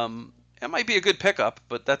 It might be a good pickup,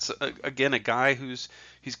 but that's again a guy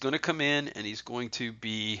he's going to come in and he's going to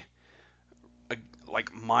be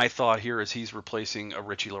like my thought here is he's replacing a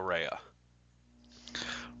Richie Larea.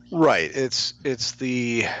 Right. It's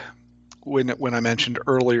the when I mentioned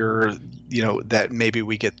earlier, that maybe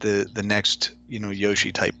we get the next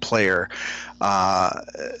Yoshi type player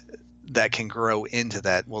that can grow into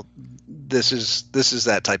that. Well, this is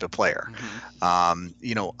that type of player.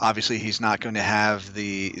 Mm-hmm. Obviously he's not going to have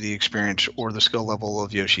the experience or the skill level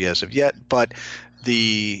of Yoshi as of yet, but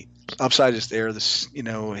the upside is there.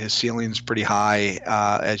 His ceiling's pretty high.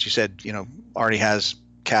 As you said, already has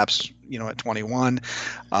caps, at 21,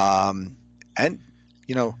 and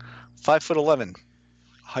 5'11"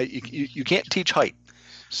 height. You can't teach height,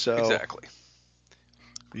 so Exactly.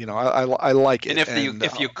 I like it. And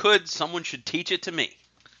if you could, someone should teach it to me.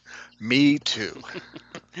 Me too.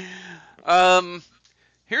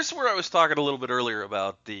 Here's where I was talking a little bit earlier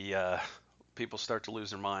about the people start to lose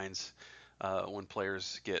their minds when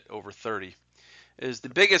players get over 30. Is the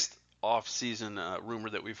biggest off-season rumor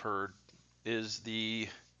that we've heard is the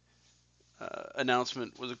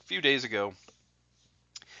announcement was a few days ago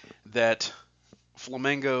that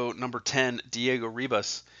Flamengo number 10 Diego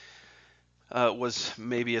Ribas was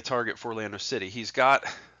maybe a target for Orlando City. He's got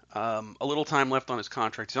a little time left on his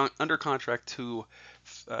contract. He's under contract to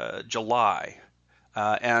July,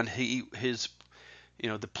 and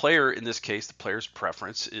the player in this case, the player's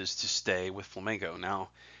preference is to stay with Flamengo. Now,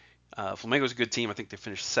 Flamengo's a good team. I think they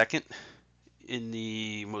finished second in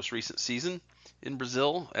the most recent season in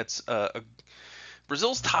Brazil.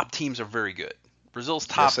 Brazil's top teams are very good. Brazil's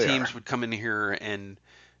top Yes, they teams are. would come in here and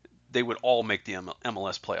they would all make the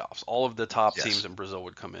MLS playoffs. All of the top Yes. teams in Brazil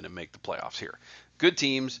would come in and make the playoffs here. Good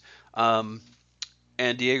teams. And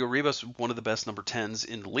Diego Ribas, one of the best number 10s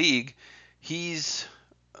in the league, he's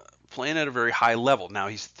playing at a very high level. Now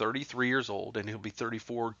he's 33 years old, and he'll be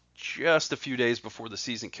 34 just a few days before the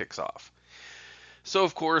season kicks off. So,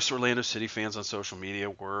 of course, Orlando City fans on social media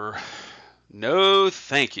were, no,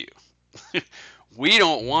 thank you. We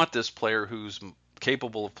don't want this player who's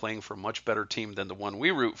capable of playing for a much better team than the one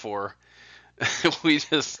we root for.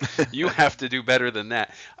 You have to do better than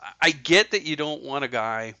that. I get that you don't want a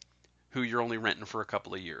guy who you're only renting for a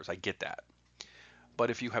couple of years. I get that.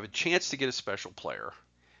 But if you have a chance to get a special player,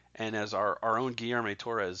 and as our own Guilherme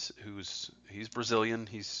Torres, he's Brazilian,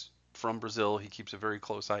 he's from Brazil, he keeps a very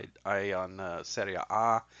close eye on Serie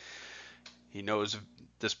A. He knows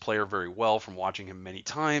this player very well from watching him many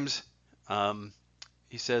times.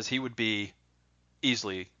 He says he would be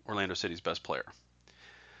easily Orlando City's best player.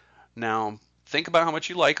 Now, think about how much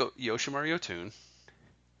you like Yoshimar Yotun,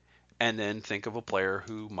 and then think of a player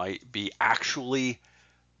who might be actually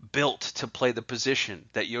built to play the position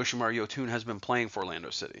that Yoshimar Yotun has been playing for Orlando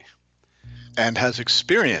City. And has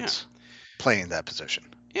experience playing that position.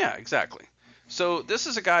 Yeah, exactly. So this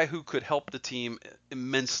is a guy who could help the team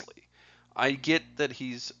immensely. I get that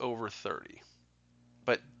he's over 30,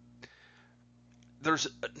 but there's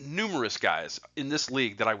numerous guys in this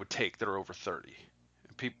league that I would take that are over 30.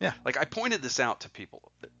 Like I pointed this out to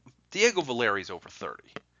people. Diego Valeri's over 30.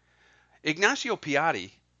 Ignacio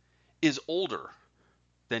Piatti is older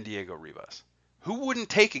than Diego Ribas. Who wouldn't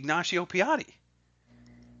take Ignacio Piatti?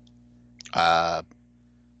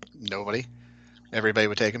 Nobody. Everybody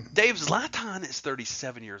would take him. Dave Zlatan is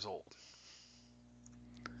 37 years old.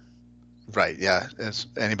 Right, yeah. Is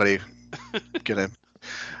anybody gonna...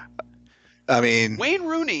 I mean... Wayne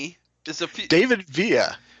Rooney is David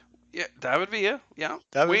Villa. Yeah, David Villa, yeah.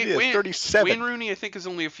 David Villa is 37. Wayne Rooney, I think, is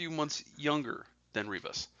only a few months younger than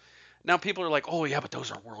Ribas. Now, people are like, oh, yeah, but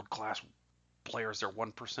those are world-class players. They're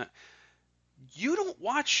 1%. If you don't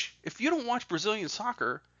watch Brazilian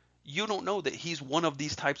soccer, you don't know that he's one of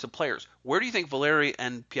these types of players. Where do you think Valeri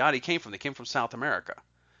and Piatti came from? They came from South America.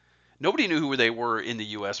 Nobody knew who they were in the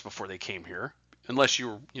U.S. before they came here, unless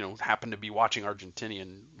you happened to be watching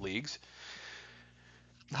Argentinian leagues.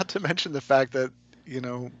 Not to mention the fact that,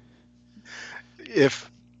 if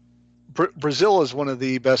Brazil is one of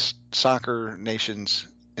the best soccer nations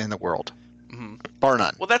in the world, bar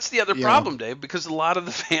none. Well, that's the other problem, Dave, because a lot of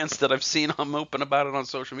the fans that I've seen open about it on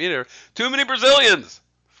social media are too many Brazilians.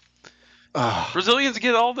 Brazilians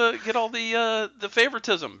get all the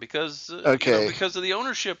favoritism because because of the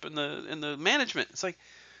ownership and the management. It's like,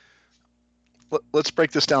 let's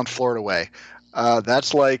break this down Florida way.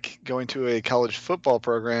 That's like going to a college football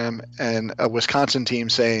program and a Wisconsin team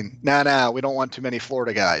saying, "Nah, we don't want too many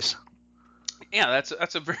Florida guys." Yeah,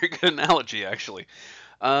 that's a very good analogy, actually.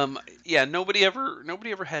 Nobody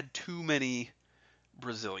ever had too many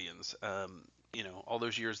Brazilians. All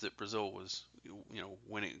those years that Brazil was,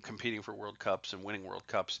 competing for World Cups and winning World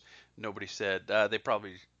Cups, nobody said they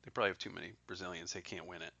probably have too many Brazilians. They can't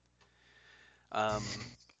win it.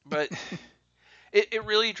 But it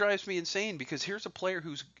really drives me insane because here's a player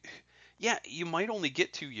who's, you might only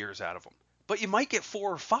get 2 years out of him, but you might get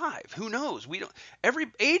 4 or 5. Who knows? Every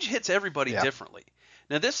age hits everybody differently.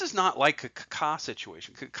 Now, this is not like a Kaká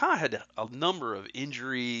situation. Kaká had a number of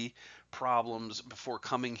injury problems before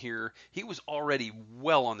coming here. He was already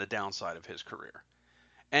well on the downside of his career.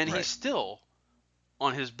 And he still,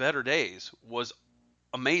 on his better days, was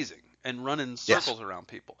amazing and running circles around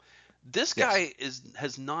people. This guy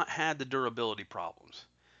has not had the durability problems.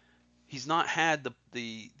 He's not had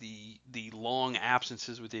the long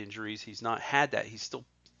absences with injuries. He's not had that. He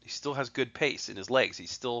still has good pace in his legs.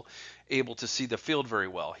 He's still able to see the field very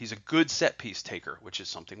well. He's a good set piece taker, which is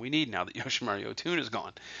something we need now that Yoshimar Yotun is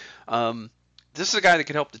gone. This is a guy that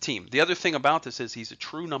could help the team. The other thing about this is he's a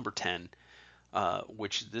true number 10,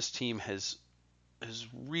 which this team has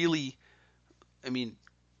really. I mean,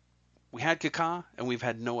 we had Kaká and we've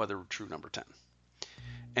had no other true number 10.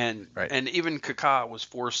 And even Kaká was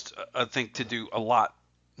forced, I think, to do a lot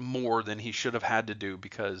more than he should have had to do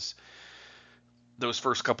because those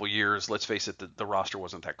first couple years, let's face it, the roster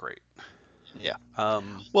wasn't that great. Yeah.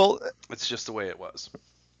 Well, it's just the way it was.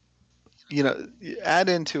 Add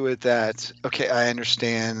into it that, okay, I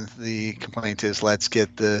understand the complaint is let's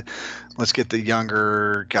get the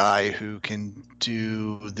younger guy who can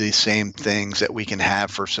do the same things that we can have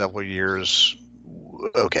for several years.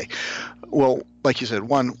 Okay. Well, like you said,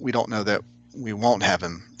 one, we don't know that we won't have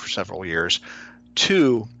him for several years.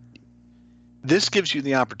 Two, this gives you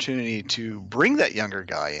the opportunity to bring that younger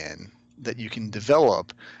guy in that you can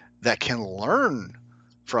develop that can learn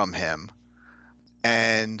from him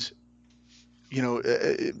and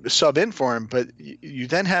sub in for him, but you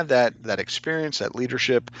then have that experience, that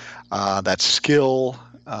leadership, that skill,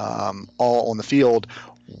 all on the field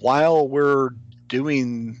while we're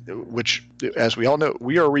doing, which, as we all know,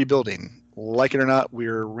 we are rebuilding. Like it or not,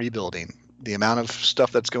 we're rebuilding. The amount of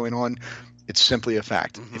stuff that's going on, it's simply a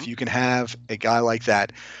fact. Mm-hmm. If you can have a guy like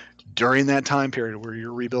that during that time period where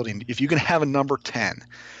you're rebuilding, if you can have a number 10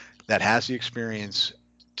 that has the experience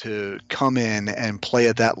to come in and play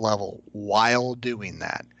at that level while doing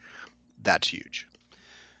that, that's huge.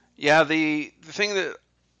 Yeah, the thing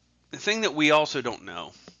that we also don't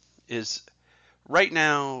know is right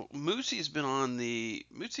now Moosey's been on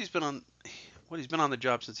he's been on the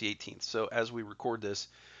job since the 18th. So as we record this,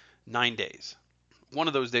 9 days. One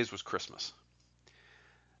of those days was Christmas.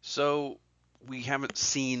 So we haven't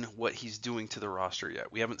seen what he's doing to the roster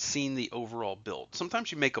yet. We haven't seen the overall build.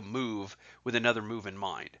 Sometimes you make a move with another move in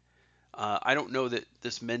mind. I don't know that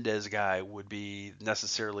this Mendez guy would be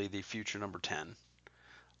necessarily the future number 10.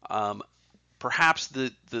 Perhaps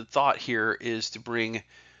the thought here is to bring,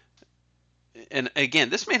 and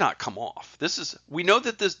again, this may not come off. We know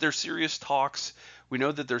that there's serious talks. We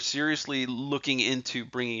know that they're seriously looking into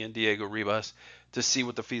bringing in Diego Ribas to see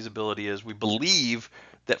what the feasibility is. We believe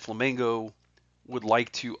that Flamengo would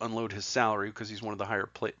like to unload his salary because he's one of the higher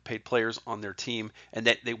paid players on their team, and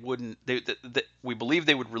that we believe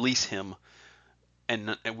they would release him,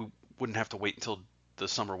 and we wouldn't have to wait until the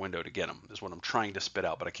summer window to get him. Is what I'm trying to spit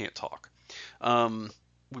out, but I can't talk.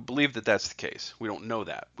 We believe that that's the case. We don't know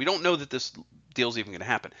that. We don't know that this deal's even going to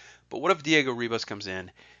happen. But what if Diego Ribas comes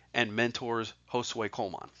in and mentors Josue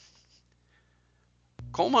Coleman?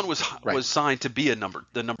 Coleman was signed to be the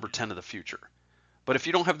number 10 of the future. But if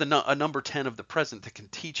you don't have a number 10 of the present that can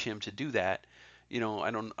teach him to do that,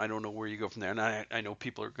 I don't know where you go from there. And I know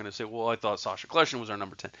people are going to say, well, I thought Sasha Kleshin was our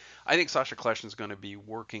number 10. I think Sasha Kleshin is going to be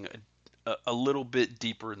working a little bit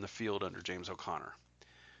deeper in the field under James O'Connor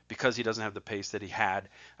because he doesn't have the pace that he had.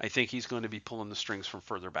 I think he's going to be pulling the strings from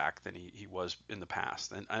further back than he was in the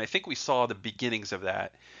past. And I think we saw the beginnings of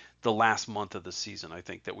that the last month of the season. I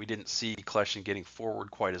think that we didn't see Kleshin getting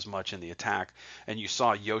forward quite as much in the attack, and you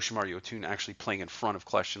saw Yoshimar Yotun actually playing in front of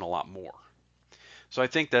Kleshin a lot more. So I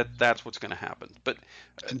think that that's what's going to happen. But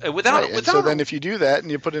so then if you do that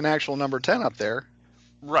and you put an actual number 10 up there,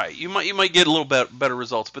 right, you might get a little bit better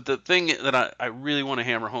results. But the thing that I really want to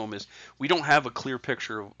hammer home is we don't have a clear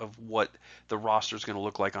picture of what the roster is going to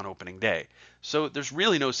look like on opening day. So there's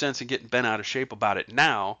really no sense in getting bent out of shape about it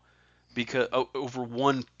now, because over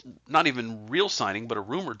one not even real signing but a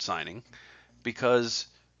rumored signing, because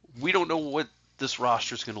we don't know what this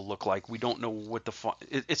roster is going to look like. We don't know what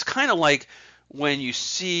it's kind of like when you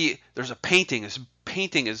see there's a painting. This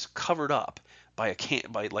painting is covered up by a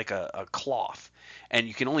cloth, and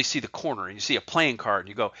you can only see the corner, and you see a playing card, and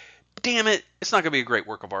you go, damn it, it's not going to be a great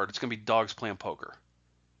work of art. It's going to be dogs playing poker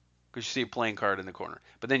because you see a playing card in the corner.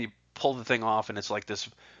 But then you pull the thing off, and it's like this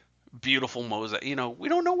beautiful mosaic. We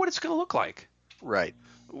don't know what it's going to look like. Right.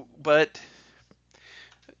 But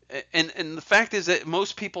and the fact is that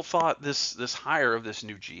most people thought this hire of this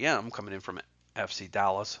new GM coming in from FC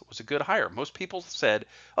Dallas was a good hire. Most people said,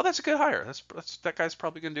 "Oh, that's a good hire. That guy's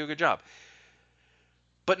probably going to do a good job."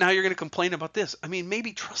 But now you're going to complain about this. I mean,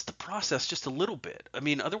 maybe trust the process just a little bit. I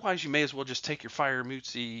mean, otherwise you may as well just take your Fire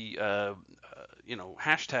Mutsi,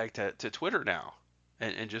 hashtag to Twitter now,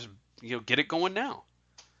 and just get it going now.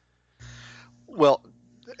 Well,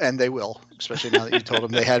 and they will, especially now that you told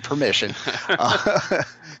them they had permission,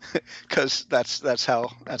 because that's how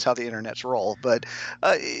the internets roll. But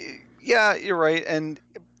yeah, you're right, and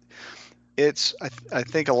it's I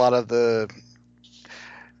think a lot of the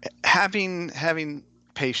having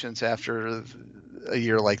patience after a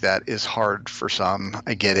year like that is hard for some.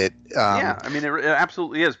 I get it. Yeah, I mean, it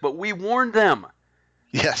absolutely is. But we warned them.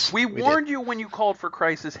 Yes, we warned you when you called for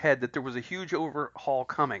Crisis Head that there was a huge overhaul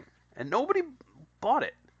coming, and nobody bought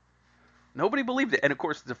it. Nobody believed it. And of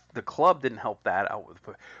course, the club didn't help that out with,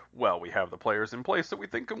 well, we have the players in place that we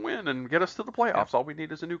think can win and get us to the playoffs. All we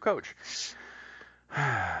need is a new coach.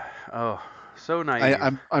 Oh, so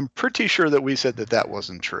naive. I'm pretty sure that we said that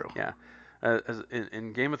wasn't true. Yeah. As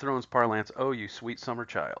in Game of Thrones parlance, oh, you sweet summer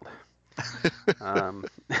child.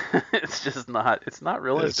 It's just not. It's not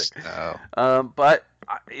realistic. No. But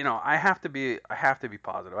I have to be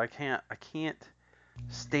positive. I can't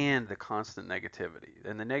stand the constant negativity,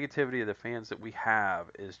 and the negativity of the fans that we have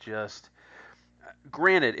is just.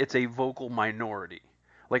 Granted, it's a vocal minority.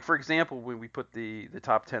 Like, for example, when we put the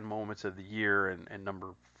top 10 moments of the year and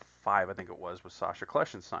number 2005, I think it was Sasha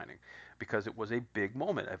Kleshin signing, because it was a big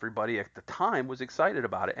moment. Everybody at the time was excited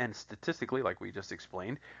about it, and statistically, like we just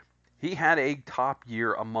explained, he had a top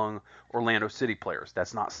year among Orlando City players.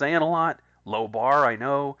 That's not saying a lot. Low bar, I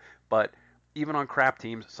know, but even on crap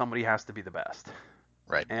teams, somebody has to be the best.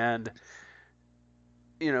 Right. And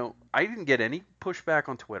I didn't get any pushback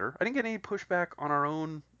on Twitter. I didn't get any pushback on our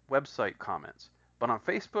own website comments. But on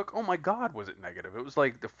Facebook, oh my God, was it negative? It was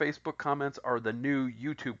like the Facebook comments are the new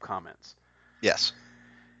YouTube comments. Yes.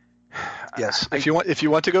 Yes. If you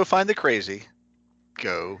want to go find the crazy,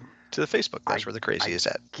 go to the Facebook. That's where the crazy is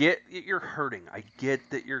at. Get that you're hurting. I get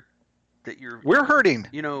that you're. We're hurting.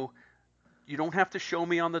 You don't have to show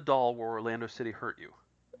me on the doll where Orlando City hurt you.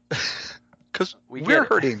 Because we're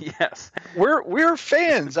hurting. Yes. We're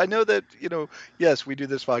fans. I know that, yes, we do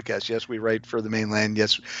this podcast. Yes, we write for the mainland.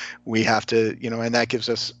 Yes, we have to, and that gives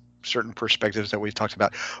us certain perspectives that we've talked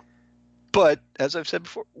about. But as I've said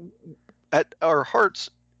before, at our hearts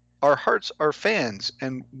are fans.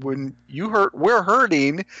 And when we're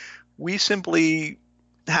hurting, we simply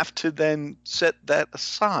have to then set that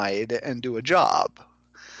aside and do a job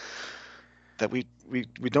that we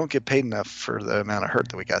don't get paid enough for the amount of hurt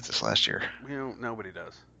that we got this last year. Nobody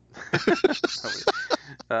does.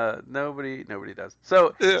 Nobody does.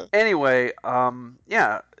 So anyway,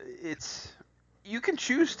 it's, you can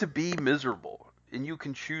choose to be miserable, and you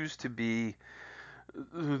can choose to be,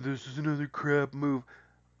 this is another crap move.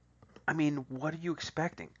 I mean, what are you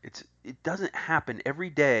expecting? It doesn't happen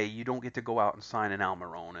every day. You don't get to go out and sign an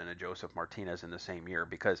Almiron and a Joseph Martinez in the same year,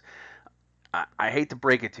 because I hate to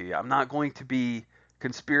break it to you. I'm not going to be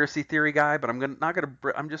conspiracy theory guy, but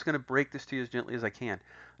I'm just gonna break this to you as gently as I can.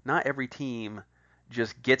 Not every team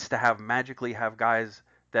just gets to magically have guys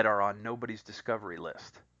that are on nobody's discovery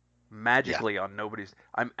list. Magically on nobody's.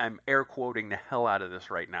 I'm air quoting the hell out of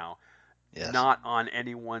this right now. Yes. Not on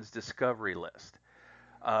anyone's discovery list.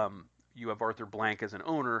 You have Arthur Blank as an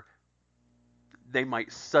owner. They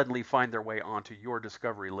might suddenly find their way onto your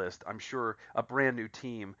discovery list. I'm sure a brand new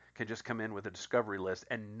team can just come in with a discovery list,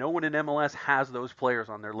 and no one in MLS has those players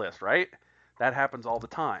on their list, right? That happens all the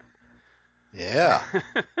time. Yeah.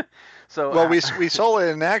 So well, we saw it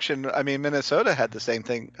in action. I mean, Minnesota had the same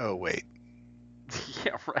thing. Oh wait.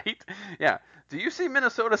 Yeah, right. Yeah. Do you see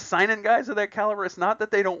Minnesota signing guys of that caliber? It's not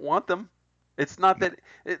that they don't want them. It's not that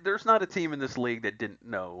there's not a team in this league that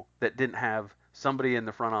didn't have somebody in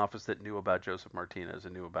the front office that knew about Joseph Martinez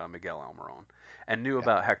and knew about Miguel Almiron and knew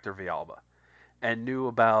about Hector Villalba and knew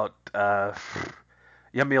about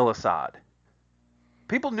Yamil Assad.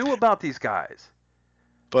 People knew about these guys.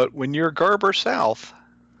 But when you're Garber South,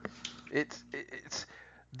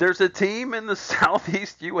 there's a team in the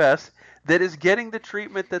Southeast U.S. that is getting the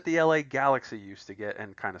treatment that the LA Galaxy used to get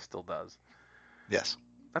and kind of still does. Yes.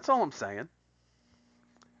 That's all I'm saying.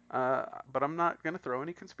 But I'm not going to throw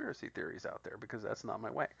any conspiracy theories out there, because that's not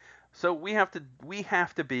my way. So we have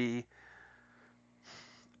to be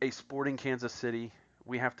a Sporting Kansas City.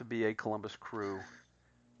 We have to be a Columbus Crew.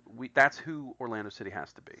 That's who Orlando City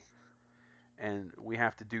has to be. And we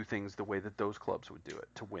have to do things the way that those clubs would do it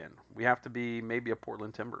to win. We have to be maybe a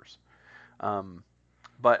Portland Timbers.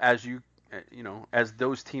 But as as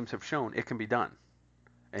those teams have shown, it can be done.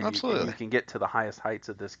 And absolutely. You can get to the highest heights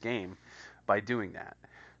of this game by doing that.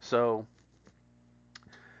 So,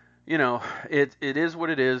 it is what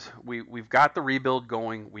it is. We've got the rebuild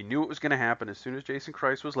going. We knew it was going to happen as soon as Jason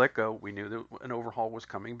Christ was let go. We knew that an overhaul was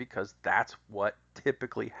coming, because that's what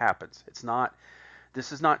typically happens.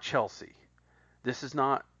 This is not Chelsea. This is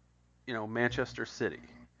not, Manchester City.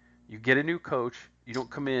 You get a new coach. You don't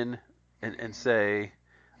come in and say,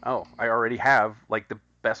 oh, I already have like the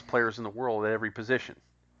best players in the world at every position.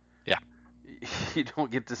 Yeah. You don't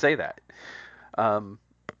get to say that.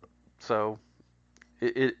 So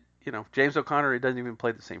James O'Connor, he doesn't even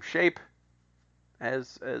play the same shape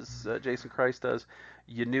as Jason Christ does.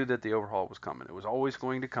 You knew that the overhaul was coming. It was always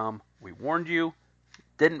going to come. We warned you.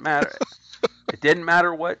 Didn't matter. It didn't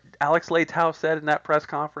matter what Alex Leitao said in that press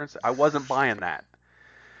conference. I wasn't buying that.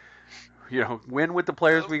 Win with the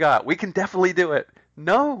players we got. We can definitely do it.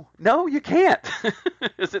 No, you can't.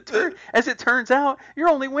 As it turns out, you're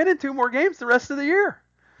only winning 2 more games the rest of the year.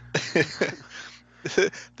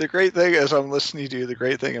 The great thing, as I'm listening to you, the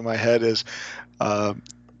great thing in my head is I'm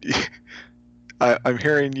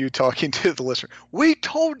hearing you talking to the listener. We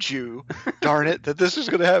told you, darn it, that this is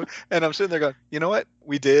going to happen. And I'm sitting there going, you know what?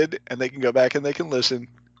 We did. And they can go back and they can listen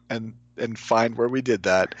and find where we did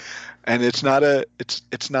that. And it's not a,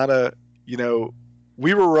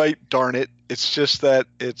 we were right, darn it. It's just that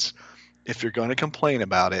if you're going to complain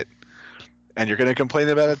about it and you're going to complain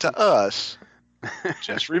about it to us,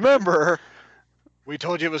 just remember, We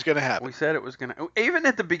told you it was going to happen. We said it was going to. Even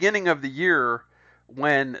at the beginning of the year,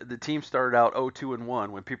 when the team started out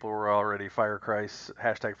 0-2-1, when people were already Fire Christ,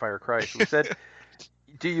 hashtag Fire Christ, we said,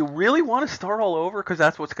 do you really want to start all over? Because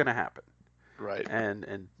that's what's going to happen. Right.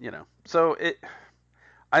 And so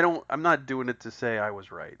I'm not doing it to say I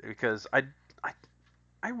was right, because I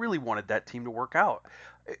really wanted that team to work out.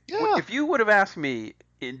 Yeah. If you would have asked me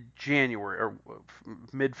in January or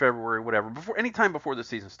mid-February, whatever, anytime before the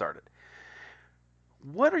season started,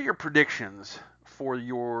 what are your predictions for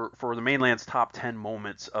the mainland's top 10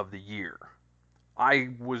 moments of the year? I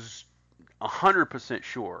was 100%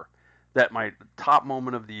 sure that my top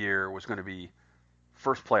moment of the year was going to be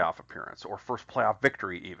first playoff appearance or first playoff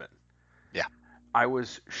victory even. Yeah. I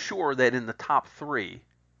was sure that in the top 3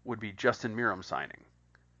 would be Justin Meram signing.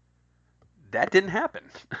 That didn't happen.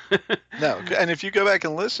 No, and if you go back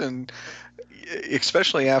and listen,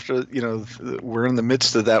 especially after we're in the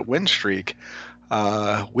midst of that win streak,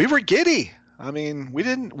 we were giddy. I mean,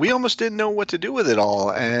 we almost didn't know what to do with it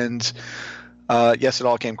all, and yes, it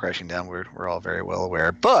all came crashing down. We're all very well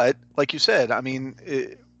aware. But like you said, I mean,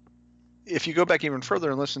 if you go back even further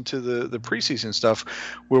and listen to the preseason stuff,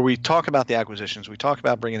 where we talk about the acquisitions, we talk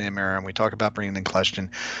about bringing in Merriam, we talk about bringing in Kleshton.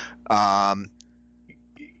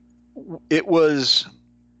 It was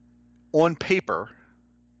on paper,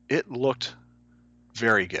 it looked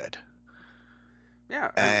very good. Yeah,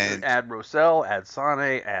 And add Rosell, add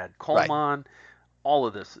Sane, add Coleman, right. all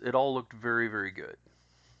of this. It all looked very, very good.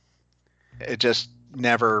 It just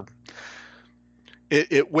never.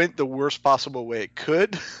 It went the worst possible way it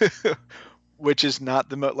could, which is not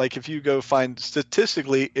the most. Like if you go find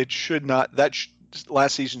statistically, it should not.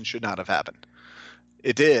 Last season should not have happened.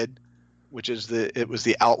 It did, which is it was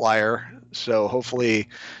the outlier. So hopefully,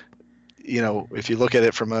 if you look at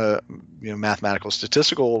it from a mathematical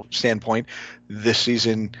statistical standpoint, this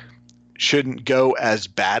season shouldn't go as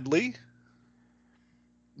badly,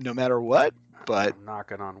 no matter what. But I'm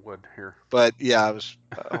knocking on wood here. But yeah, I was.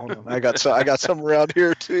 Hold on, I got some around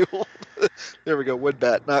here too. There we go. Wood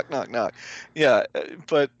bat. Knock, knock, knock. Yeah,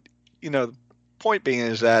 but the point being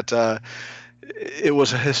is that it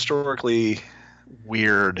was a historically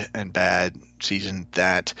weird and bad season.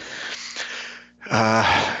 That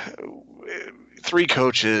 3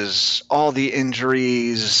 coaches, all the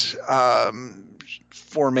injuries,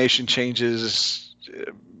 formation changes,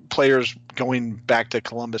 players going back to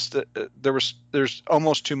Columbus. There's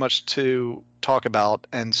almost too much to talk about,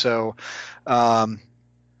 and so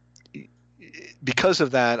because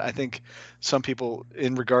of that, I think some people,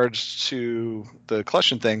 in regards to the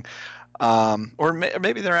Kleshton thing,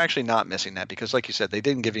 maybe they're actually not missing that, because, like you said, they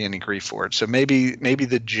didn't give you any grief for it. So maybe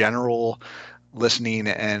the general listening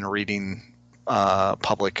and reading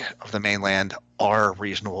public of the mainland are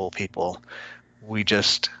reasonable people.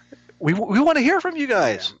 We want to hear from you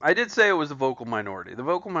guys. Yeah, I did say it was the vocal minority. The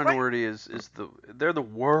vocal minority is they're the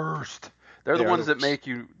worst. They're the ones that make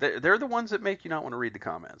you. They're the ones that make you not want to read the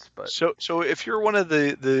comments. But so if you're one of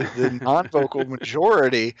the non-vocal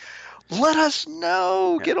majority, let us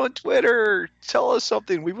know. Yeah. Get on Twitter. Tell us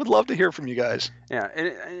something. We would love to hear from you guys. Yeah,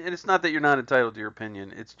 and it's not that you're not entitled to your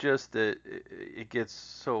opinion. It's just that it gets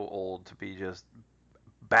so old to be just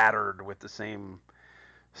battered with the same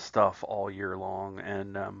stuff all year long,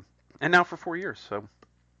 and now for 4 years. So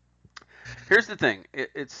here's the thing: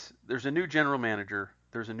 there's a new general manager,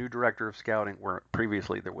 there's a new director of scouting, where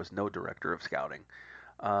previously there was no director of scouting.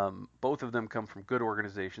 Both of them come from good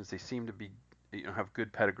organizations. They seem to be have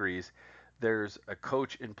good pedigrees. There's a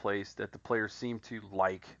coach in place that the players seem to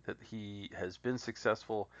like, that he has been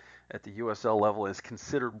successful at the USL level, is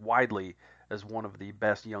considered widely as one of the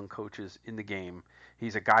best young coaches in the game.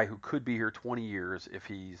 He's a guy who could be here 20 years if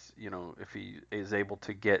he is able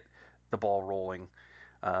to get the ball rolling,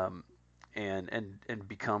 and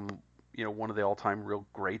become one of the all-time real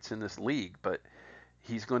greats in this league. But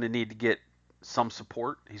he's going to need to get some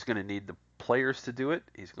support. He's going to need the players to do it.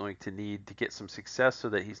 He's going to need to get some success so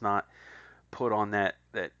that he's not put on that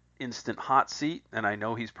instant hot seat. And I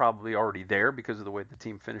know he's probably already there because of the way the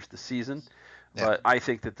team finished the season. Yeah. But I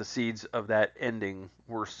think that the seeds of that ending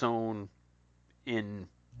were sown in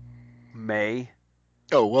May.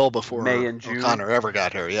 Oh, well before May and June. O'Connor ever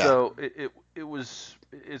got here, yeah. So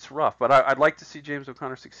it's rough. But I'd like to see James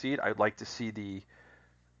O'Connor succeed. I'd like to see the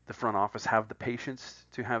front office have the patience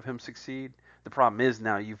to have him succeed. The problem is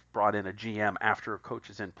now you've brought in a GM after a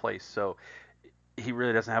coach is in place, so he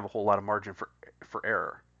really doesn't have a whole lot of margin for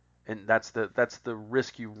error, and that's the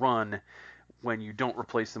risk you run when you don't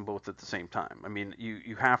replace them both at the same time. I mean,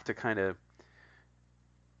 you have to kind of.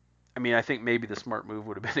 I mean, I think maybe the smart move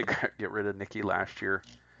would have been to get rid of Nicky last year,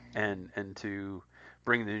 and to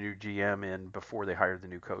bring the new GM in before they hired the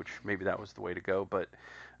new coach. Maybe that was the way to go, but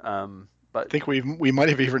I think we might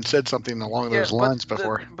have even said something along yeah, those lines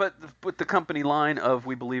before. but the company line of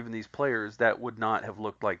we believe in these players, that would not have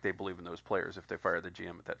looked like they believe in those players if they fired the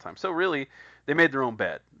GM at that time. So really, they made their own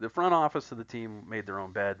bed. The front office of the team made their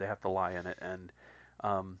own bed. They have to lie in it, and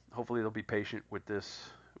hopefully they'll be patient with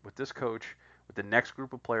this coach, with the next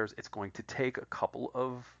group of players. It's going to take a couple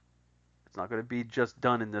of. It's not going to be just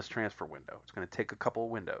done in this transfer window. It's going to take a couple of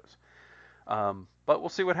windows. But we'll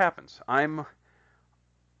see what happens.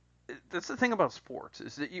 That's the thing about sports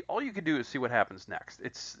is that all you can do is see what happens next.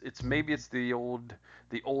 Maybe it's the old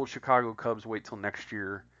Chicago Cubs wait till next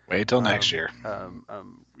year, Wait till next year.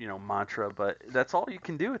 mantra, but that's all you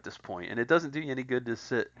can do at this point, and it doesn't do you any good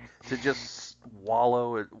to just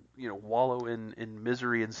wallow in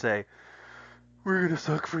misery and say we're gonna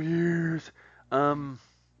suck for years. You know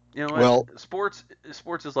what? Well, Sports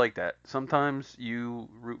is like that. Sometimes you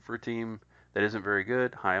root for a team that isn't very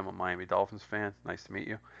good. Hi, I'm a Miami Dolphins fan. Nice to meet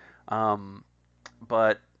you. Um,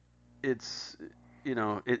 but it's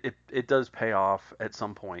it does pay off at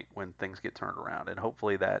some point when things get turned around, and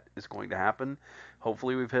hopefully that is going to happen.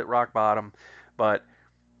 Hopefully we've hit rock bottom, but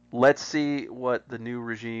let's see what the new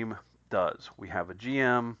regime does. We have a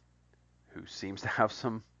GM who seems to have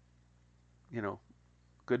some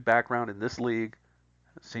good background in this league,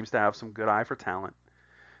 seems to have some good eye for talent.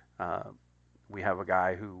 Uh, we have a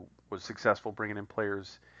guy who was successful bringing in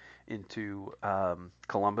players into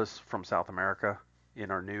Columbus from South America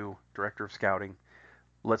in our new director of scouting.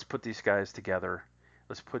 Let's put these guys together.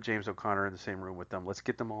 Let's put James O'Connor in the same room with them. Let's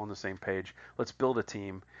get them all on the same page. Let's build a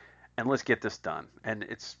team, and let's get this done. And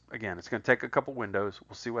it's going to take a couple windows.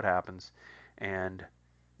 We'll see what happens. And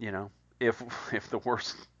if the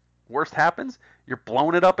worst happens, you're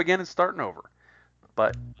blowing it up again and starting over.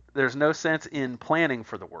 But there's no sense in planning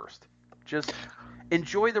for the worst. Just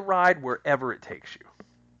enjoy the ride wherever it takes you.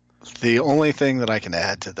 the only thing that I can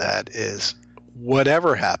add to that is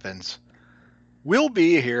whatever happens, we'll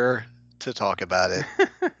be here to talk about it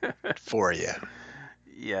for you.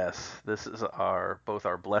 Yes, this is both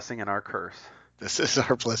our blessing and our curse. This is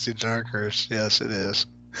our blessing and our curse. Yes, it is.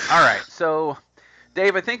 All right, so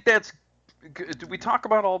Dave, I think that's good. Did we talk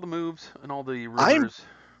about all the moves and all the rumors?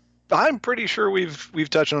 I'm pretty sure we've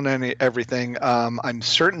touched on everything. I'm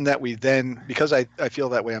certain that we then, because I feel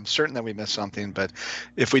that way, I'm certain that we missed something. But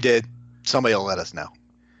if we did, somebody will let us know.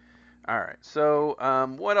 All right. So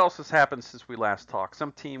what else has happened since we last talked?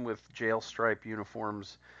 Some team with jail stripe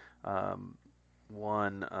uniforms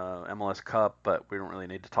won MLS Cup, but we don't really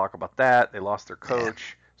need to talk about that. They lost their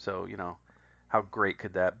coach, so how great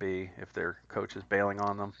could that be if their coach is bailing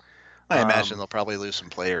on them? I imagine they'll probably lose some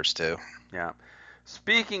players too. Yeah.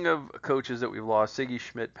 Speaking of coaches that we've lost, Siggy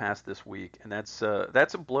Schmidt passed this week, and that's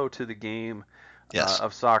a blow to the game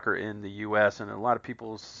of soccer in the U.S. And a lot of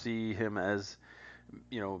people see him as,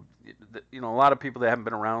 a lot of people that haven't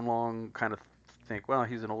been around long kind of think, well,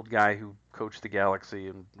 he's an old guy who coached the Galaxy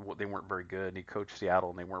and they weren't very good, and he coached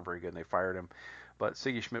Seattle and they weren't very good and they fired him. But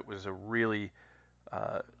Siggy Schmidt was a really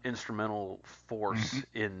instrumental force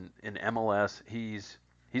in MLS. He's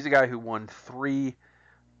a guy who won 3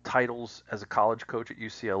 titles as a college coach at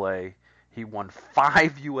UCLA. He won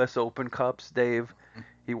 5 U.S. Open Cups, Dave.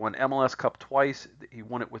 He won MLS Cup twice. He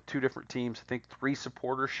won it with 2 different teams. I think 3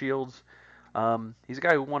 supporter shields. He's a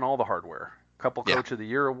guy who won all the hardware. A couple Coach of the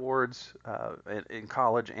Year awards in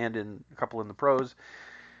college and in a couple in the pros.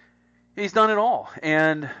 He's done it all,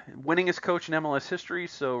 and winningest coach in MLS history.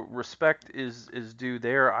 So respect is due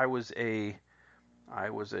there. I was an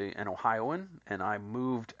Ohioan, and I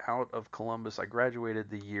moved out of Columbus. I graduated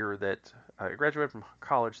from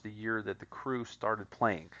college the year that the Crew started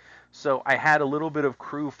playing. So I had a little bit of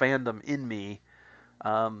Crew fandom in me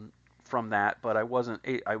from that, but I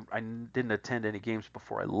didn't attend any games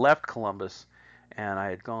before I left Columbus, and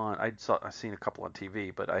I'd seen a couple on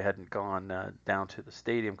TV, but I hadn't gone down to the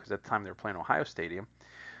stadium because at the time they were playing Ohio Stadium,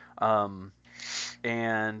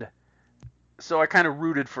 and so I kind of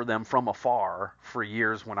rooted for them from afar for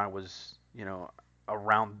years when I was,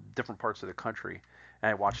 around different parts of the country,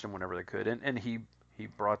 and I watched them whenever they could. And he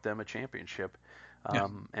brought them a championship,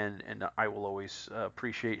 and I will always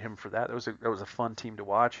appreciate him for that. That was a fun team to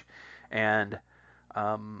watch, and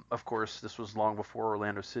of course this was long before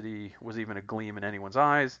Orlando City was even a gleam in anyone's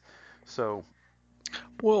eyes. So,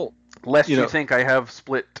 well, lest you think I have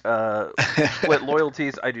split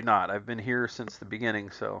loyalties, I do not. I've been here since the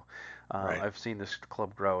beginning, so. Right. I've seen this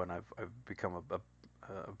club grow, and I've become a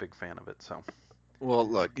big fan of it. So, well,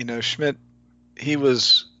 look, Schmidt,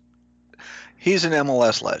 he's an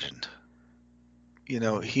MLS legend.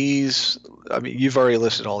 you've already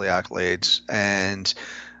listed all the accolades, and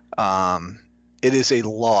it is a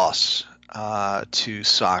loss to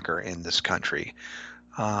soccer in this country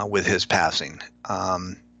with his passing.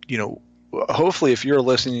 You know, Hopefully, if you're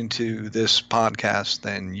listening to this podcast,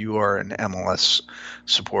 then you are an MLS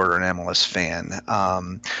supporter, an MLS fan,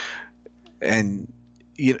 and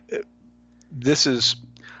you know, this is.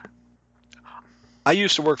 I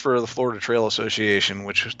used to work for the Florida Trail Association,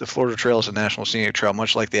 which the Florida Trail is a national scenic trail,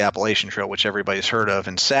 much like the Appalachian Trail, which everybody's heard of.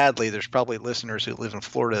 And sadly, there's probably listeners who live in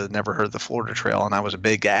Florida that never heard of the Florida Trail, and I was a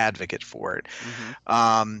big advocate for it. Mm-hmm.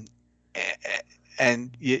 Um,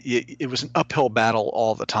 and it was an uphill battle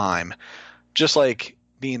all the time, just like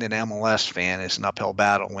being an MLS fan is an uphill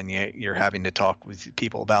battle when you're having to talk with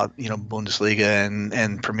people about Bundesliga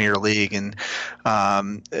and Premier League and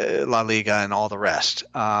La Liga and all the rest.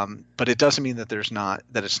 But it doesn't mean that it's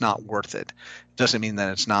not worth it. It doesn't mean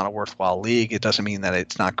that it's not a worthwhile league. It doesn't mean that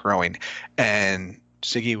it's not growing. And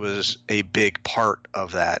Siggy was a big part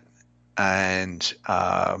of that. And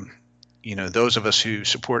those of us who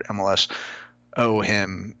support MLS owe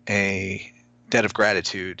him a debt of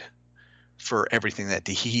gratitude for everything that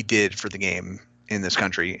he did for the game in this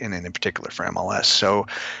country, and in particular for MLS. So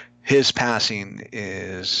his passing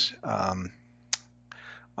is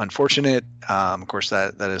unfortunate. Of course,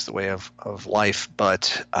 that is the way of life,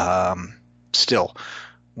 but still,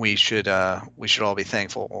 we should all be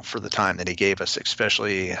thankful for the time that he gave us,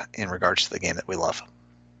 especially in regards to the game that we love.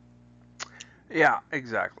 Yeah,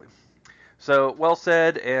 exactly. So well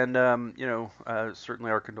said, and certainly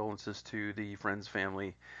our condolences to the friends,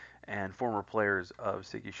 family, and former players of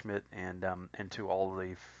Siggy Schmidt, and to all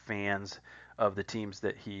the fans of the teams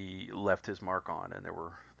that he left his mark on, and there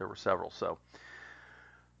were several. So,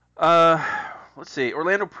 let's see.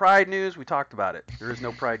 Orlando Pride news. We talked about it. There is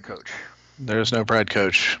no Pride coach. There's no Pride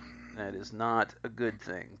coach. That is not a good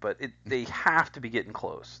thing, but they have to be getting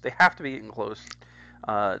close. They have to be getting close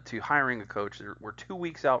to hiring a coach. We're 2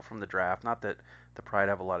 weeks out from the draft. Not that the Pride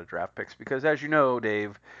have a lot of draft picks, because as you know,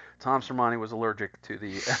 Dave, Tom Sermanni was allergic to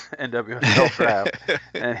the NWSL draft,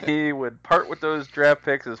 and he would part with those draft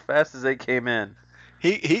picks as fast as they came in.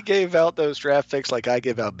 He gave out those draft picks like I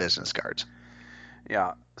give out business cards.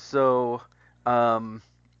 Yeah. So, in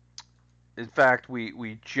fact,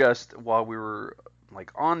 we just, while we were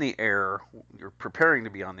like on the air, we were preparing to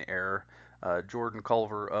be on the air, Jordan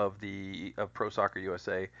Culver of Pro Soccer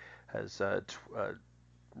USA has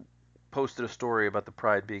posted a story about the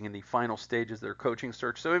Pride being in the final stages of their coaching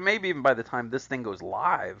search. So maybe even by the time this thing goes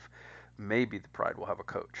live, maybe the Pride will have a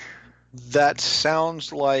coach. That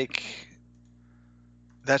sounds like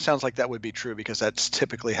that would be true, because that's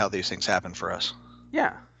typically how these things happen for us.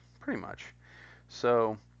 Yeah, pretty much.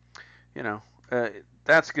 So,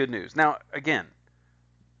 that's good news. Now, again,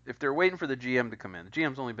 if they're waiting for the GM to come in, the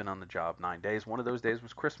GM's only been on the job 9 days. One of those days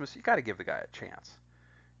was Christmas. You got to give the guy a chance.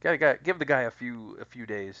 Give the guy a few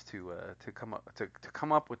days to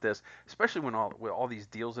come up with this, especially with all these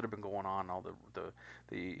deals that have been going on, all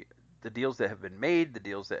the deals that have been made, the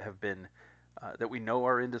deals that have been that we know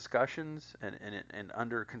are in discussions and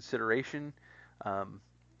under consideration.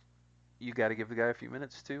 You got to give the guy a few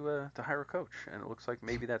minutes to hire a coach, and it looks like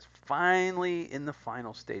maybe that's finally in the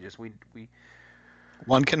final stages.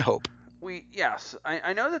 One can hope. Yes,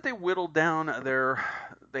 I know that they whittled down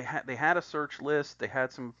they had a search list. They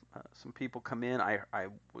had some people come in. I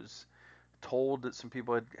was told that some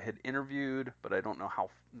people had interviewed, but I don't know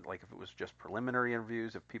how, like, if it was just preliminary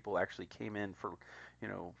interviews, if people actually came in for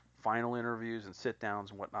final interviews and sit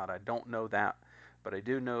downs and whatnot. I don't know that, but I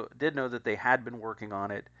did know that they had been working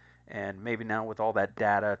on it, and maybe now with all that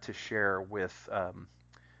data to share with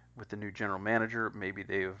the new general manager, maybe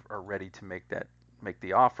they are ready to make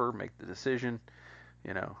the offer, make the decision.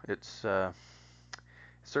 It's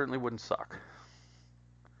certainly wouldn't suck.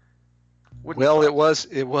 Well, it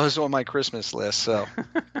was on my Christmas list, so.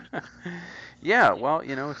 Yeah, well,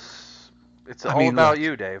 it's all about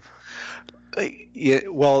you, Dave. Yeah,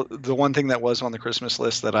 well, the one thing that was on the Christmas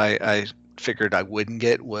list that I figured I wouldn't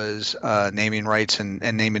get was naming rights and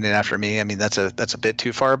naming it after me. I mean, that's a bit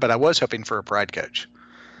too far, but I was hoping for a Pride coach.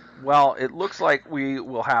 Well, it looks like we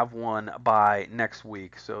will have one by next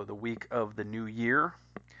week, so the week of the new year.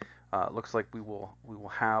 Looks like we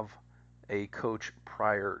will have a coach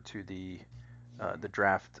prior to the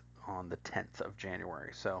draft on the 10th of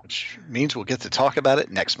January. So, which means we'll get to talk about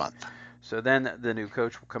it next month. So then the new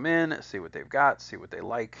coach will come in, see what they've got, see what they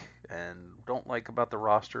like and don't like about the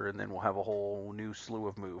roster, and then we'll have a whole new slew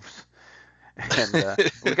of moves. And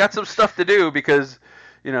we got some stuff to do because,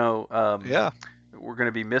 yeah. We're going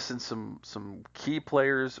to be missing some key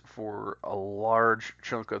players for a large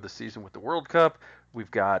chunk of the season with the World Cup.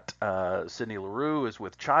 We've got Sydney Leroux is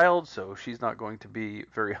with child, so she's not going to be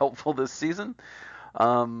very helpful this season.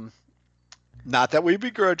 Um, Not that we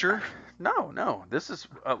begrudge her. no, this is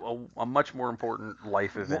a much more important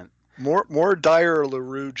life More, event. more dire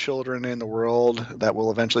LaRue children in the world that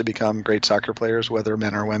will eventually become great soccer players, whether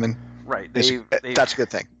men or women. Right? That's a good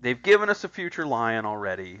thing. They've given us a future Lion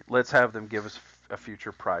already. Let's have them give us a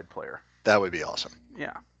future Pride player. That would be awesome.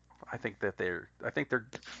 Yeah, I think they're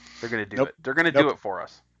going to do Nope. it. They're going to Nope. do it for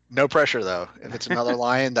us. No pressure though. If it's another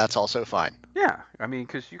Lion, that's also fine. Yeah, I mean,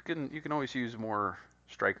 because you can always use more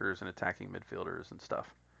strikers and attacking midfielders and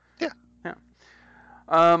stuff. Yeah.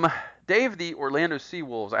 Yeah. Dave, the Orlando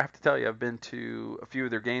Seawolves, I have to tell you, I've been to a few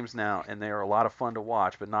of their games now, and they are a lot of fun to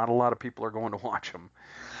watch, but not a lot of people are going to watch them.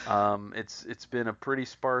 It's been a pretty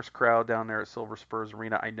sparse crowd down there at Silver Spurs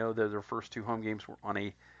Arena. I know that their first two home games were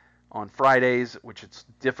on Fridays, which it's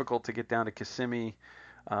difficult to get down to Kissimmee,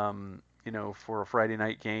 for a Friday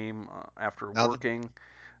night game after working.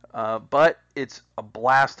 But it's a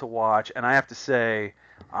blast to watch, and I have to say,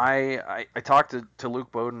 I talked to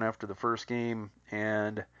Luke Bowden after the first game,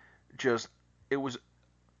 and just it was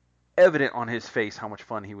evident on his face how much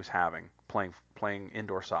fun he was having playing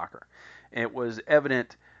indoor soccer. And it was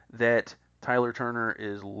evident that Tyler Turner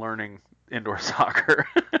is learning indoor soccer.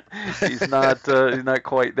 He's not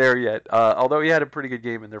quite there yet. Although he had a pretty good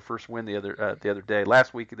game in their first win the other day.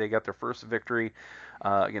 Last week they got their first victory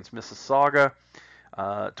against Mississauga.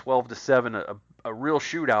 12-7, a real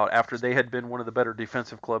shootout after they had been one of the better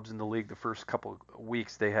defensive clubs in the league the first couple of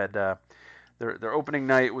weeks. They had their opening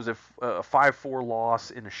night was a 5-4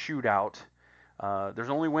 loss in a shootout. There's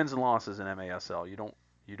only wins and losses in MASL.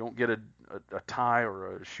 You don't get a tie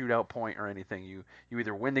or a shootout point or anything. You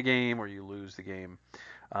either win the game or you lose the game.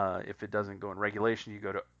 If it doesn't go in regulation, you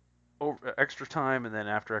go to extra time, and then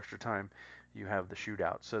after extra time, you have the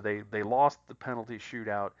shootout. So they lost the penalty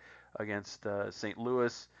shootout against St.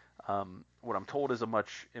 Louis. What I'm told is a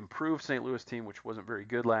much improved St. Louis team, which wasn't very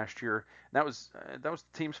good last year. And that was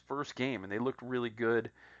the team's first game, and they looked really good.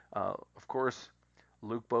 Of course,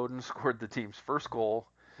 Luke Bowden scored the team's first goal.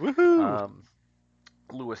 Woohoo!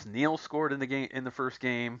 Lewis Neal scored in the first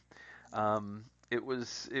game. It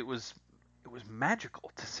was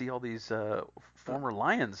magical to see all these former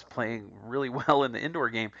Lions playing really well in the indoor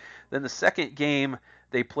game. Then the second game,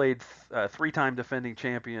 they played three-time defending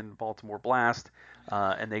champion Baltimore Blast,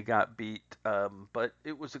 and they got beat. But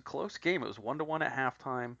it was a close game. It was 1-1 at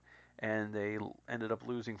halftime, and they ended up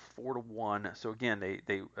losing 4-1. So again,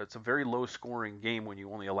 it's a very low-scoring game when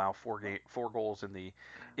you only allow four goals in the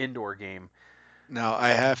indoor game. Now I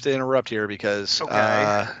have to interrupt here because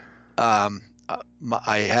Okay.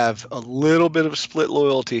 I have a little bit of split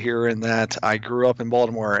loyalty here in that I grew up in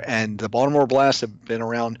Baltimore, and the Baltimore Blast have been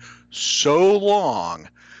around so long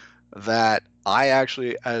that I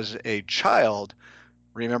actually, as a child,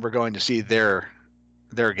 remember going to see their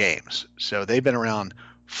games. So they've been around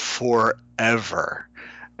forever,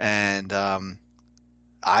 and I'm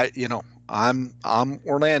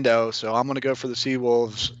Orlando, so I'm going to go for the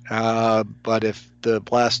Seawolves. But if the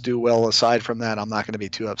Blast do well, aside from that, I'm not going to be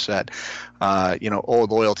too upset.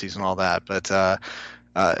 Old loyalties and all that. But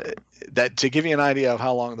that to give you an idea of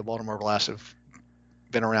how long the Baltimore Blast have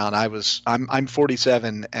been around, I'm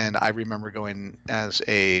 47, and I remember going as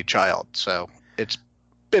a child. So it's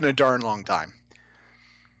been a darn long time.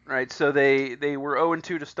 Right. So they were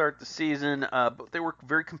 0-2 to start the season, but they were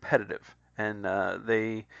very competitive. And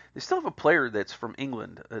they still have a player that's from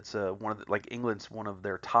England. That's England's one of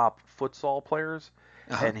their top futsal players,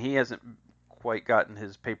 and he hasn't quite gotten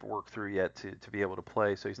his paperwork through yet to be able to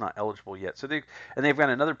play, so he's not eligible yet. So they've got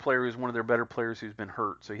another player who's one of their better players who's been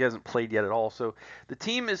hurt, so he hasn't played yet at all. So the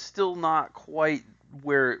team is still not quite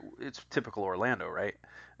where it's typical Orlando, right?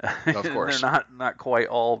 Of course, they're not quite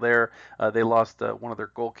all there. They lost one of their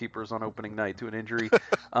goalkeepers on opening night to an injury,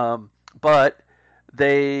 but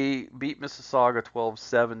they beat Mississauga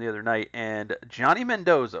 12-7 the other night, and Johnny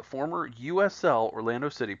Mendoza, former USL Orlando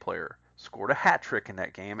City player, scored a hat trick in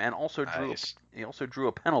that game, and also drew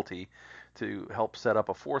a penalty to help set up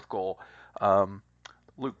a fourth goal.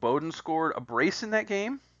 Luke Bowden scored a brace in that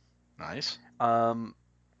game. Nice.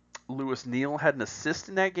 Lewis Neal had an assist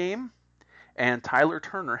in that game, and Tyler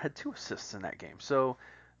Turner had 2 assists in that game. So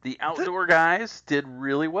the outdoor guys did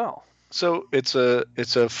really well. So it's a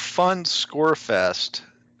fun score fest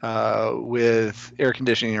with air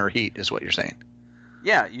conditioning or heat, is what you're saying.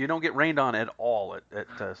 Yeah, you don't get rained on at all at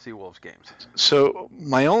Seawolves games. So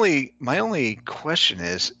my only question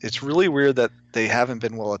is, it's really weird that they haven't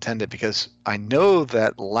been well attended, because I know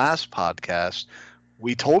that last podcast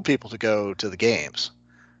we told people to go to the games.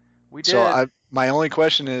 We did. My only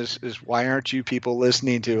question is why aren't you people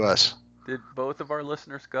listening to us? Did both of our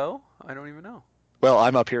listeners go? I don't even know. Well,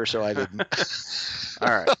 I'm up here, so I didn't. All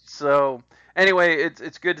right. So anyway,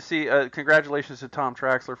 it's good to see. Congratulations to Tom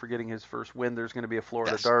Traxler for getting his first win. There's going to be a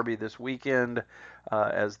Florida Yes. Derby this weekend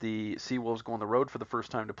as the Seawolves go on the road for the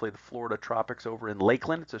first time to play the Florida Tropics over in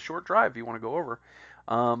Lakeland. It's a short drive if you want to go over.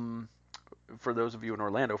 Um, for those of you in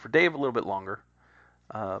Orlando, for Dave a little bit longer,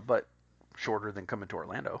 but shorter than coming to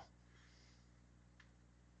Orlando.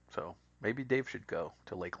 So maybe Dave should go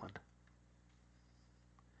to Lakeland.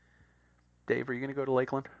 Dave, are you going to go to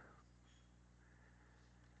Lakeland?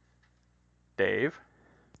 Dave?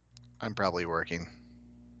 I'm probably working.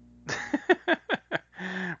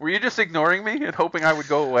 Were you just ignoring me and hoping I would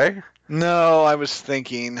go away? No, I was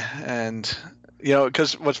thinking, and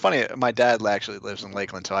because what's funny, my dad actually lives in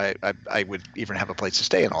Lakeland, so I would even have a place to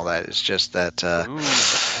stay and all that. It's just that,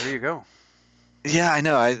 Ooh, there you go. yeah, I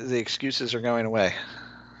know. The excuses are going away.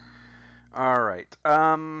 All right.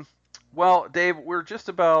 Well, Dave, we're just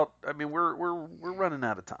about. I mean, we're running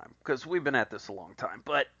out of time because we've been at this a long time,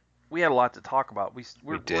 but we had a lot to talk about.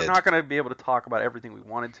 We're did. not going to be able to talk about everything we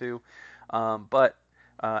wanted to, but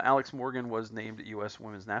Alex Morgan was named U.S.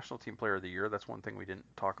 Women's National Team Player of the Year. That's one thing we didn't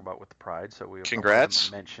talk about with the Pride, so we wanted Congrats.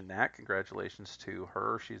 to mention that. Congratulations to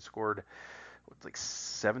her. She scored like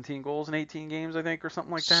 17 goals in 18 games, I think, or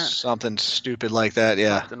something like that. Something stupid like that,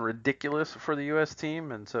 yeah. Something ridiculous for the U.S.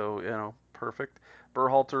 team, and so perfect.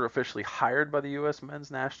 Berhalter officially hired by the U.S.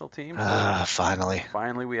 men's national team. So Finally.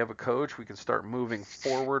 Finally, we have a coach. We can start moving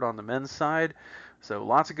forward on the men's side. So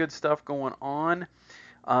lots of good stuff going on.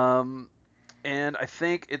 And I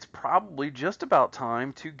think it's probably just about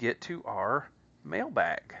time to get to our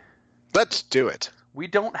mailbag. Let's do it. We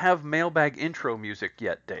don't have mailbag intro music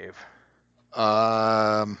yet, Dave.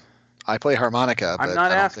 I play harmonica. I'm but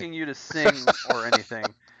not I don't asking you to sing or anything.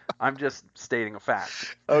 I'm just stating a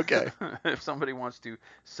fact. Okay. If somebody wants to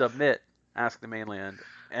submit Ask the Mainland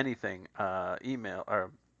anything, email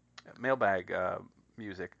or mailbag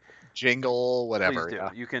music, Jingle, whatever. please do.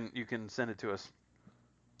 Yeah. You can send it to us.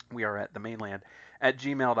 We are at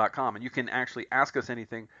themainland@gmail.com, and you can actually ask us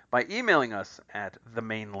anything by emailing us at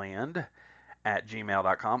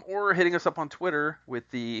themainland@gmail.com or hitting us up on Twitter with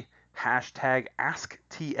the hashtag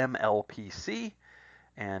AskTMLPC.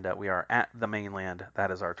 And we are at the Mainland.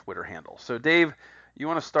 That is our Twitter handle. So, Dave, you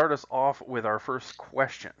want to start us off with our first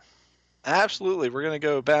question? Absolutely. We're going to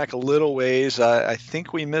go back a little ways. I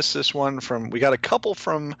think we missed this one we got a couple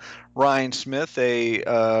from Ryan Smith,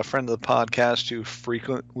 a friend of the podcast who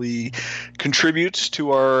frequently contributes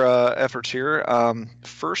to our efforts here.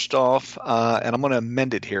 First off, and I'm going to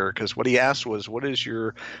amend it here because what he asked was, what is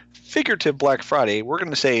your figurative Black Friday? We're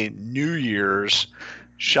going to say New Year's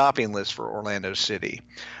shopping list for Orlando City.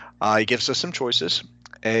 He gives us some choices: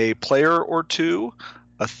 a player or two,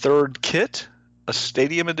 a third kit, a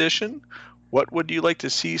stadium edition. What would you like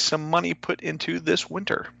to see some money put into this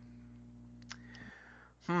winter?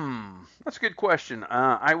 That's a good question.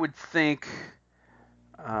 I would think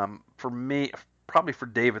for me, probably for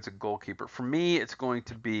Dave, it's a goalkeeper. For me, it's going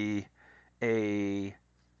to be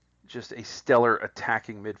just a stellar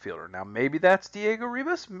attacking midfielder. Now, maybe that's Diego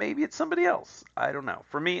Ribas. Maybe it's somebody else. I don't know.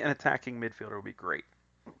 For me, an attacking midfielder would be great.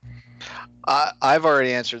 I've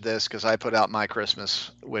already answered this because I put out my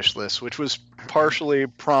Christmas wish list, which was partially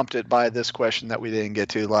prompted by this question that we didn't get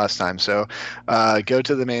to last time. So go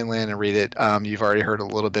to the Mainland and read it. You've already heard a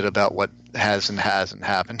little bit about what has and hasn't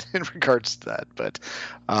happened in regards to that. But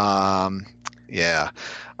yeah.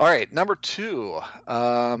 All right, number 2.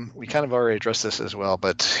 We kind of already addressed this as well,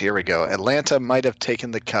 but here we go. Atlanta might have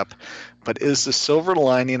taken the cup, but is the silver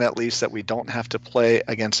lining at least that we don't have to play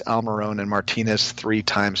against Almiron and Martinez 3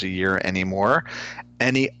 times a year anymore?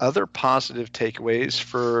 Any other positive takeaways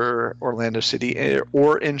for Orlando City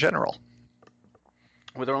or in general?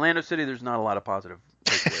 With Orlando City, there's not a lot of positive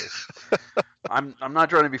takeaways. I'm not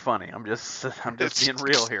trying to be funny. I'm just being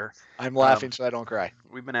real here. I'm laughing so I don't cry.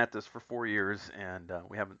 We've been at this for 4 years, and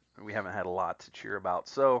we haven't had a lot to cheer about.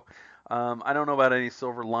 So I don't know about any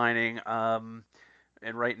silver lining.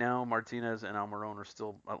 And right now, Martinez and Almiron are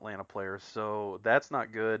still Atlanta players, so that's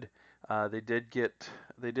not good. They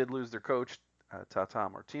did lose their coach. Tata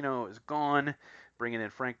Martino is gone, bringing in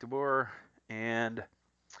Frank de Boer, and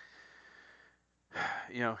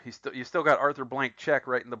you still got Arthur Blank Check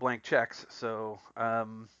writing the blank checks. So I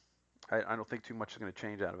don't think too much is going to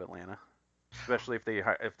change out of Atlanta, especially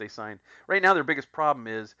if they sign. Right now, their biggest problem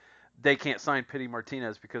is they can't sign Pity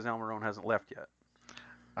Martinez because Almiron hasn't left yet.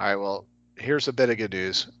 All right, well, here's a bit of good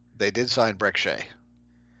news. They did sign Breck Shea.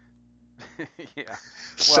 Yeah.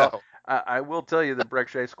 Well, I will tell you that Breck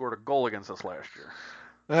Shea scored a goal against us last year.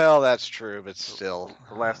 Well, that's true, but still.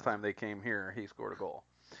 The last time they came here, he scored a goal.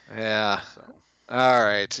 Yeah. So All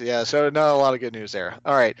right. Yeah. So not a lot of good news there.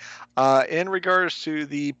 All right. In regards to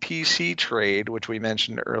the PC trade, which we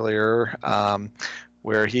mentioned earlier,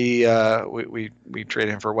 where we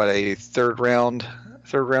traded him for what, a third round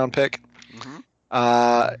pick.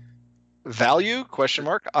 mm-hmm. Value? Question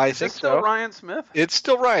mark. I Is this think still so. Ryan Smith? It's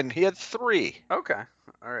still Ryan. He had 3. Okay.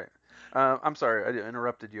 All right. I'm sorry, I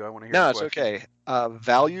interrupted you. I want to hear No, the it's question. okay.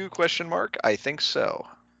 Value? Question mark. I think so.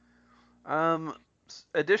 Um,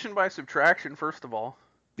 addition by subtraction, first of all.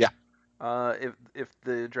 Yeah. If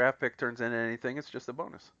the draft pick turns into anything, it's just a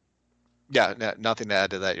bonus. Yeah. Nothing to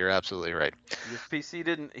add to that. You're absolutely right. Because PC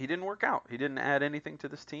didn't work out. He didn't add anything to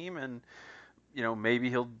this team, and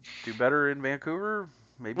maybe he'll do better in Vancouver.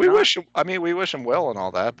 Maybe We not. wish. I mean, we wish him well and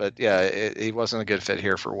all that, but yeah, he wasn't a good fit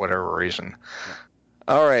here for whatever reason. Yeah.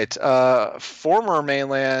 All right. Former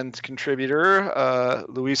mainland contributor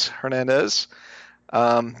Luis Hernandez.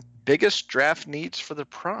 Biggest draft needs for the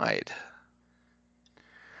Pride.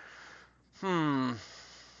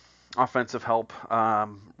 Offensive help.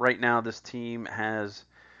 Right now, this team has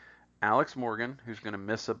Alex Morgan, who's going to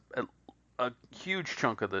miss a huge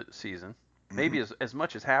chunk of the season, maybe as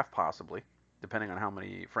much as half, possibly, depending on how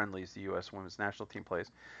many friendlies the U.S. women's national team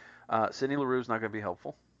plays. Sydney Leroux's not going to be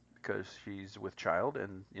helpful because she's with child,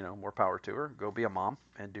 and more power to her. Go be a mom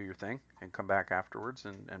and do your thing, and come back afterwards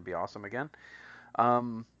and be awesome again.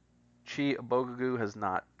 Chi Bogagu has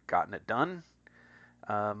not gotten it done.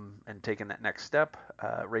 And taken that next step.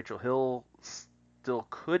 Rachel Hill still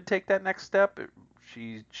could take that next step.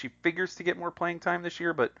 She figures to get more playing time this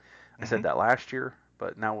year, but I said that last year.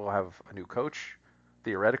 But now we'll have a new coach,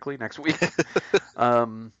 theoretically, next week.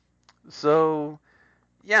 So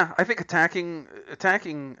yeah, I think attacking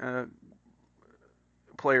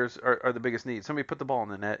players are the biggest need. Somebody put the ball in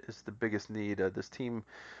the net is the biggest need. This team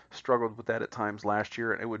struggled with that at times last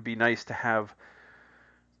year, and it would be nice to have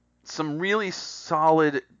some really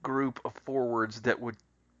solid group of forwards that would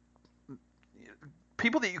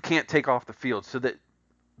people that you can't take off the field so that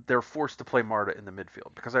they're forced to play Marta in the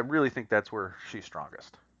midfield, because I really think that's where she's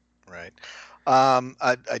strongest. Right.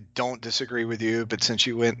 I don't disagree with you, but since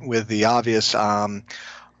you went with the obvious,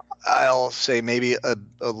 I'll say maybe a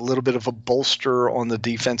little bit of a bolster on the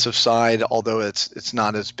defensive side, although it's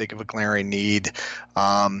not as big of a glaring need.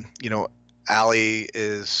 Allie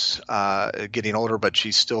is getting older, but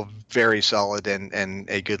she's still very solid and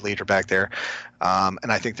a good leader back there.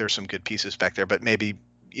 And I think there's some good pieces back there, but maybe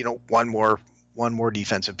one more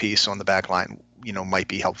defensive piece on the back line might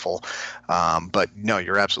be helpful. But no,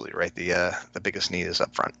 you're absolutely right. The biggest need is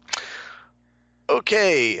up front.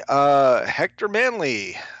 Okay, Hector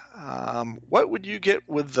Manley. What would you get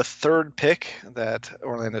with the 3rd pick that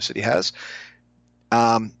Orlando City has?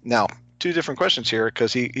 Now, 2 different questions here,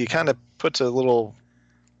 because he kind of puts a little,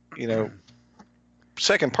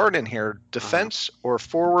 second part in here: defense or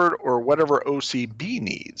forward or whatever OCB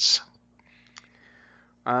needs.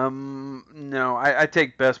 No, I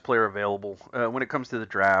take best player available when it comes to the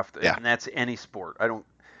draft, and that's any sport.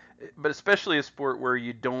 But especially a sport where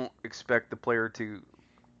you don't expect the player to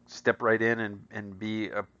step right in and be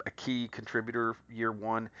a key contributor year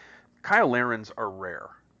one. Kyle Larens are rare.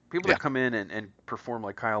 People that come in and perform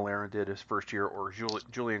like Kyle Laren did his first year, or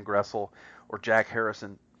Julian Gressel or Jack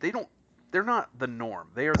Harrison, they're not the norm.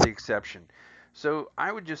 They are the exception. So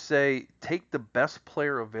I would just say take the best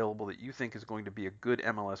player available that you think is going to be a good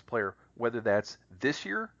MLS player, whether that's this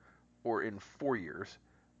year or in 4 years,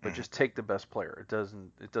 but just take the best player. It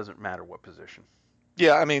doesn't matter what position.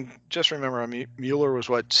 Yeah, I mean, just remember, Mueller was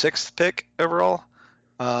what, 6th pick overall,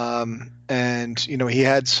 and he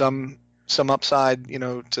had some upside,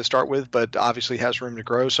 to start with, but obviously has room to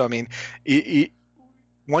grow. So I mean,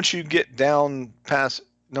 once you get down past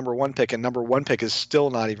number 1 pick, and number 1 pick is still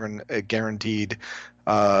not even a guaranteed,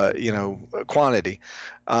 quantity.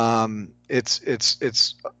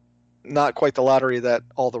 It's not quite the lottery that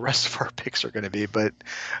all the rest of our picks are going to be, but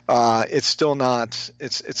it's still not.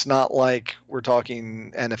 It's not like we're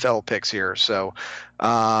talking NFL picks here. So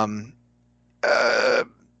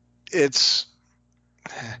it's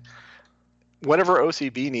whatever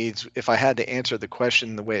OCB needs. If I had to answer the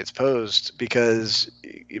question the way it's posed, because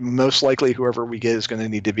most likely whoever we get is going to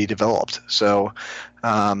need to be developed. So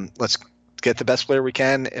let's get the best player we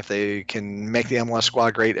can. If they can make the MLS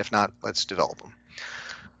squad, great. If not, let's develop them.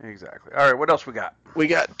 Exactly. All right, what else we got? We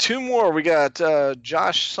got 2 more. We got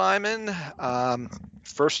Josh Simon.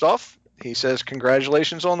 First off, he says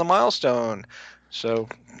congratulations on the milestone. So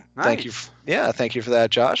nice. Thank you. Thank you for that,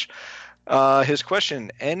 Josh. His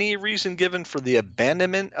question: any reason given for the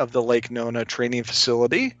abandonment of the Lake Nona training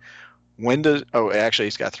facility, When does? Oh, actually,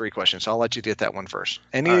 he's got 3 questions. So I'll let you get that one first.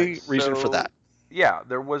 All right, Any reason for so that? yeah,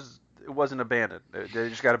 it wasn't abandoned. They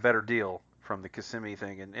just got a better deal from the Kissimmee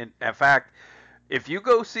thing, and in fact, if you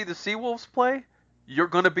go see the Seawolves play, you're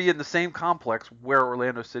going to be in the same complex where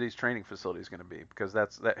Orlando City's training facility is going to be because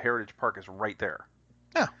that Heritage Park is right there.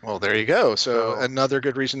 Yeah. Well, there you go. So So another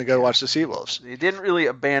good reason to go yeah, watch the Seawolves. they didn't really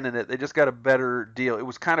abandon it. They just got a better deal. It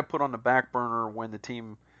was kind of put on the back burner when the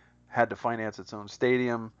team had to finance its own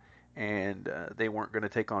stadium, and they weren't going to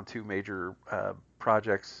take on two major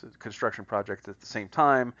construction projects at the same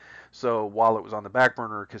time. So while it was on the back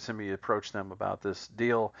burner, Kissimmee approached them about this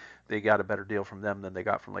deal. They got a better deal from them than they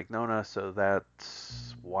got from Lake Nona, so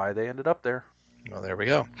that's why they ended up there. Well, there we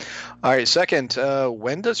go. All right. Second,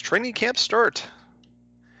 when does training camp start?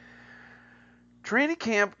 Training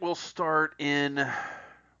camp will start in,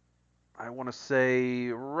 I want to say,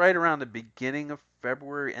 right around the beginning of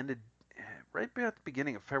February, ended right at the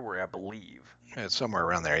beginning of February, I believe. It's somewhere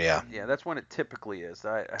around there. Yeah. Yeah, that's when it typically is.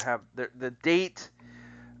 I have the date.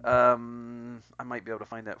 I might be able to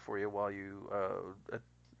find that for you while you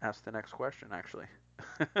ask the next question. Actually,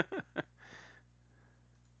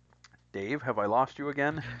 Dave, have I lost you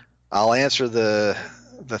again? I'll answer the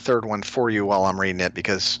third one for you while I'm reading it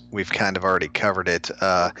because we've kind of already covered it.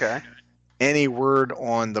 Okay. Any word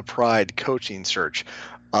on the Pride coaching search?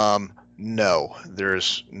 No,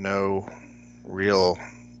 there's no real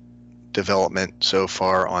development so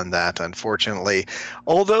far on that, unfortunately.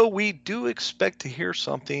 Although we do expect to hear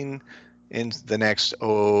something in the next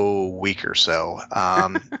week or so.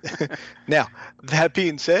 Now, that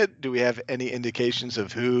being said, do we have any indications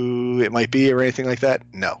of who it might be or anything like that?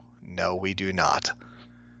 No, we do not.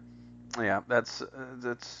 Yeah, that's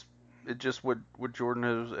it. Just what Jordan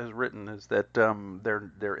has written is that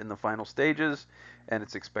they're in the final stages, and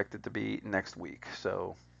it's expected to be next week.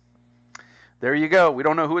 So there you go. We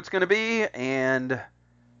don't know who it's going to be, and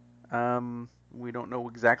we don't know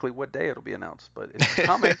exactly what day it'll be announced, but it's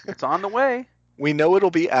coming. It's on the way. We know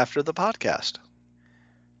it'll be after the podcast.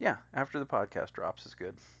 Yeah, after the podcast drops is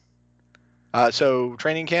good. So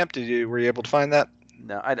training camp, were you able to find that?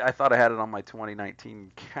 No, I thought I had it on my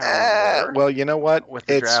 2019 calendar Well, you know what? with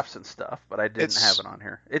the drafts and stuff, but I didn't have it on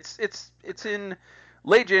here. It's in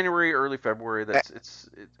late January, early February. That's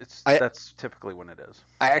typically when it is.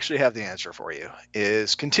 I actually have the answer for you.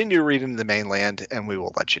 Is continue reading the mainland, and we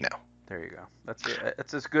will let you know. There you go.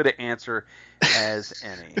 That's as good an answer as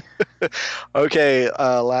any. Okay,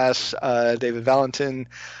 last David Valentin.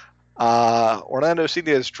 Orlando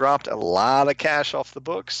City has dropped a lot of cash off the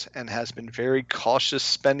books and has been very cautious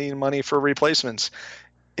spending money for replacements.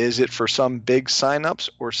 Is it for some big signups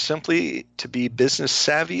or simply to be business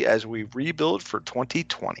savvy as we rebuild for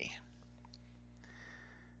 2020?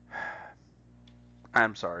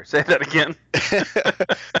 I'm sorry. Say that again.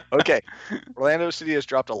 Okay. Orlando City has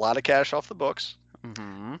dropped a lot of cash off the books.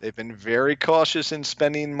 Mm-hmm. They've been very cautious in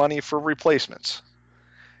spending money for replacements.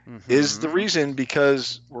 Mm-hmm. Is the reason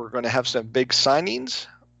because we're going to have some big signings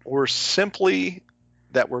or simply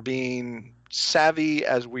that we're being savvy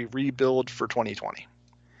as we rebuild for 2020?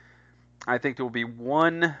 I think there will be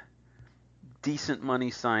one decent money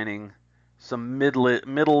signing, some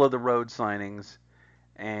middle of the road signings,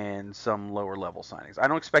 and some lower level signings. I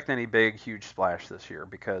don't expect any big, huge splash this year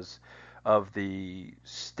because of the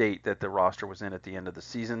state that the roster was in at the end of the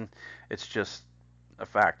season. It's just a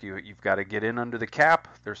fact. You've got to get in under the cap.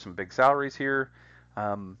 There's some big salaries here.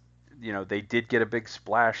 They did get a big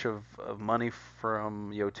splash of money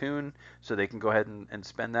from Yotun, so they can go ahead and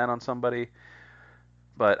spend that on somebody.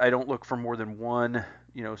 But I don't look for more than one,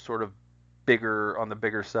 sort of on the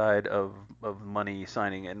bigger side of money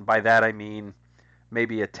signing. And by that I mean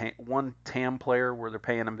maybe one TAM player where they're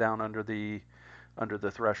paying them down under the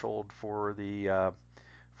threshold for the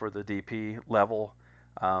DP level,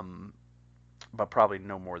 but probably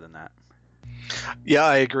no more than that. Yeah,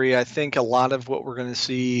 I agree. I think a lot of what we're going to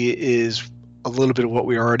see is a little bit of what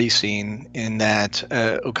we're already seeing in that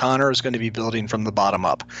O'Connor is going to be building from the bottom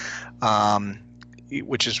up,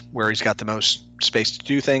 which is where he's got the most space to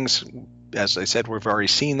do things. As I said, we've already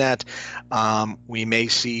seen that. We may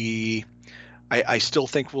see. I still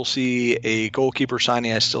think we'll see a goalkeeper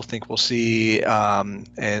signing. I still think we'll see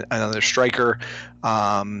another striker.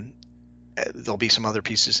 There'll be some other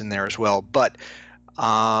pieces in there as well. But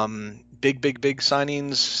big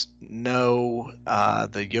signings, no.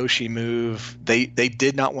 The Yoshi move, they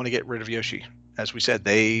did not want to get rid of Yoshi. As we said,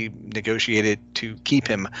 they negotiated to keep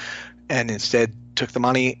him and instead took the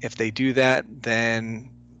money. If they do that,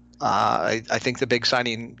 then I think the big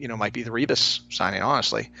signing, might be the Rebus signing,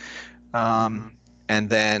 honestly. And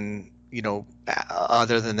then,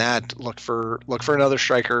 Other than that, look for another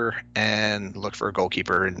striker and look for a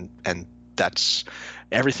goalkeeper, and that's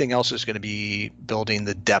everything else is going to be building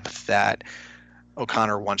the depth that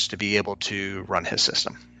O'Connor wants to be able to run his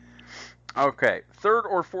system. Okay, third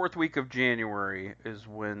or fourth week of January is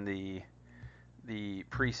when the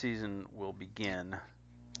preseason will begin.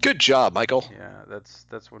 Good job, Michael. Yeah,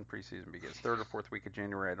 that's when preseason begins. Third or fourth week of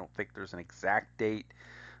January. I don't think there's an exact date.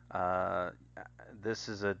 This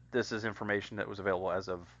is information that was available as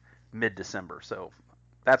of mid-December, so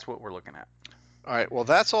that's what we're looking at. All right. Well,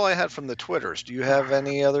 that's all I had from the Twitters. Do you have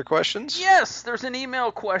any other questions? Yes, there's an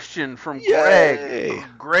email question from Yay! Greg.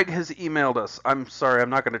 Greg has emailed us. I'm sorry, I'm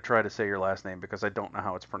not going to try to say your last name because I don't know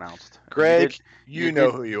how it's pronounced. Greg, you know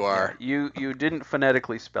who you are. Yeah, you didn't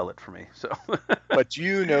phonetically spell it for me, so. But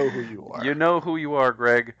you know who you are. You know who you are,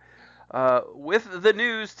 Greg. With the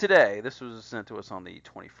news today, this was sent to us on the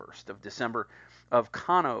 21st of December, of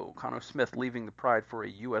Cano Smith leaving the Pride for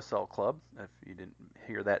a USL club. If you didn't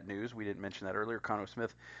hear that news, we didn't mention that earlier. Cano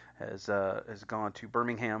Smith has gone to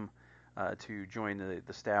Birmingham to join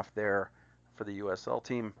the staff there for the USL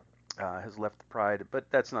team. Has left the Pride,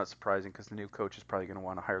 but that's not surprising because the new coach is probably going to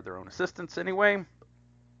want to hire their own assistants anyway.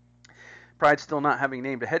 Pride still not having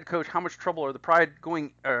named a head coach. How much trouble are the Pride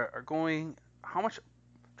How much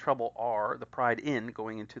trouble are the Pride in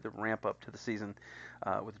going into the ramp up to the season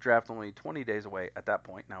with the draft only 20 days away at that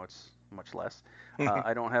point? Now it's much less.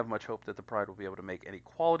 I don't have much hope that the Pride will be able to make any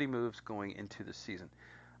quality moves going into the season.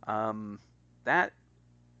 Let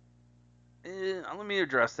me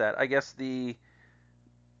address that. I guess the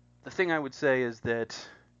thing I would say is that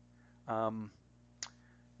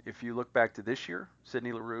if you look back to this year,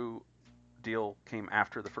 Sidney Leroux deal came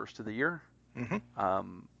after the first of the year.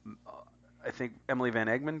 I think Emily Van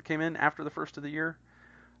Egmond came in after the first of the year.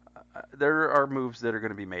 There are moves that are going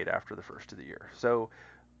to be made after the first of the year. So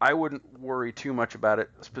I wouldn't worry too much about it,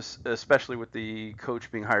 especially with the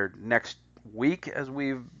coach being hired next week, as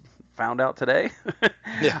we've found out today.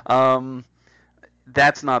 Yeah.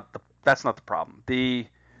 That's not the problem. The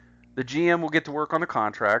GM will get to work on the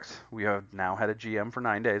contracts. We have now had a GM for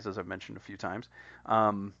 9 days, as I've mentioned a few times.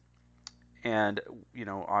 And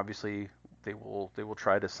obviously they will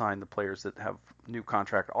try to sign the players that have new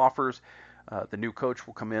contract offers. The new coach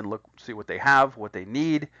will come in, see what they have, what they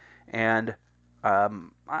need, and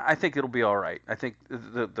I think it'll be all right. I think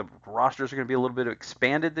the rosters are going to be a little bit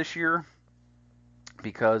expanded this year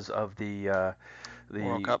because of the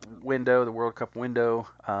World Cup window, the World Cup window.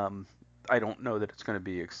 I don't know that it's going to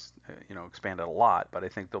be expanded a lot, but I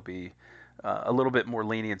think there'll be a little bit more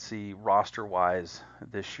leniency roster-wise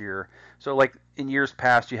this year. So, like in years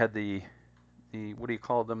past, you had the what do you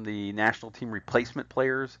call them? The national team replacement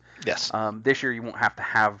players. Yes. This year, you won't have to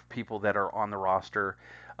have people that are on the roster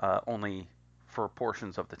only for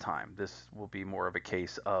portions of the time. This will be more of a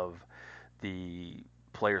case of the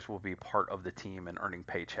players will be part of the team and earning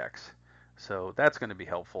paychecks. So that's going to be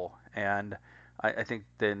helpful. And I think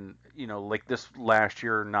then, like this last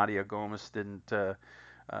year, Nadia Gomez didn't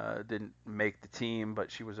make the team, but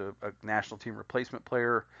she was a national team replacement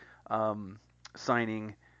player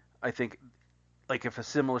signing. I think, like if a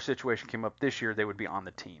similar situation came up this year, they would be on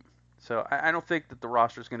the team. So I don't think that the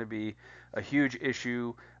roster is going to be a huge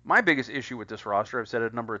issue. My biggest issue with this roster, I've said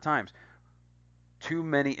it a number of times, too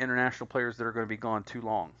many international players that are going to be gone too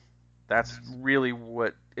long. That's really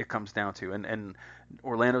what it comes down to. And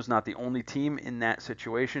Orlando's not the only team in that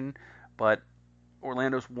situation, but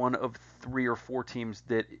Orlando's one of 3 or 4 teams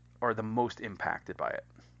that are the most impacted by it.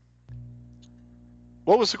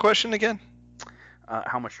 What was the question again?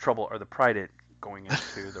 How much trouble are the Pride in going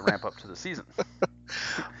into the ramp up to the season?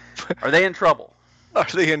 Are they in trouble? Are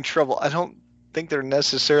they in trouble? I don't think they're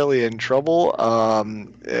necessarily in trouble.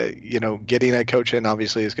 Getting a coach in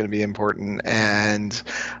obviously is going to be important, and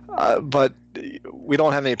but we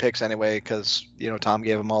don't have any picks anyway because Tom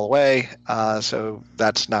gave them all away, so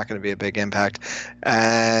that's not going to be a big impact.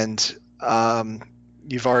 And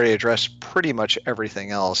you've already addressed pretty much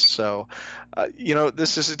everything else. So,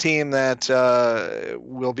 this is a team that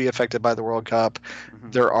will be affected by the World Cup.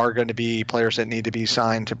 Mm-hmm. There are going to be players that need to be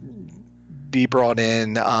signed to be brought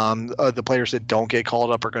in. The players that don't get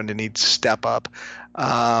called up are going to need to step up.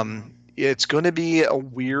 It's going to be a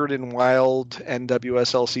weird and wild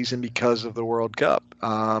NWSL season because of the World Cup.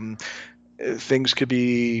 Things could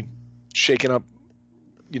be shaken up,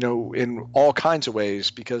 in all kinds of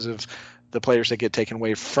ways because of the players that get taken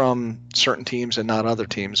away from certain teams and not other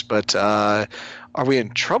teams. But are we in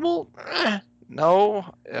trouble?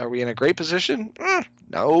 No. Are we in a great position?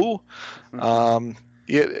 No.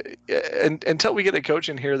 Until we get a coach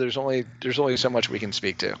in here, there's only so much we can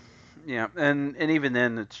speak to. Yeah, and even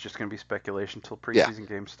then, it's just going to be speculation until Yeah, preseason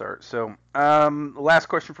games start. So, last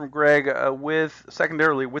question from Greg.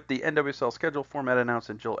 Secondarily, with the NWSL schedule format announced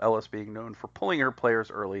and Jill Ellis being known for pulling her players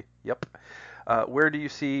early, yep. Where do you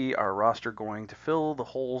see our roster going to fill the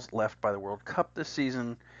holes left by the World Cup this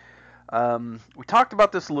season? We talked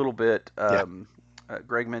about this a little bit. yeah.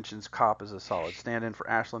 Greg mentions Kopp as a solid stand-in for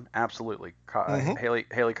Ashland. Absolutely. Hmm. Haley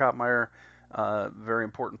Koppmeyer, very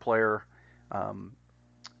important player. Um,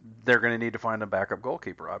 they're going to need to find a backup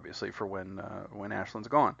goalkeeper, obviously, for when Ashland's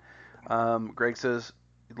gone. Greg says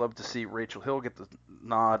he'd love to see Rachel Hill get the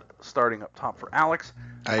nod starting up top for Alex.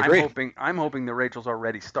 I I'm agree. hoping that Rachel's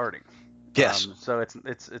already starting. Yes, So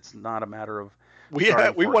it's not a matter of we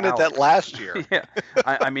starting we for wanted that Alex. last year. Yeah,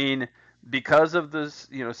 I mean because of this,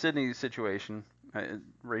 Sydney's situation,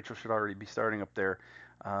 Rachel should already be starting up there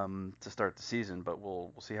to start the season. But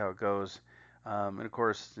we'll see how it goes. And of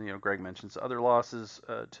course, Greg mentions other losses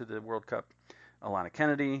to the World Cup: Alana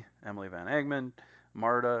Kennedy, Emily Van Egmond,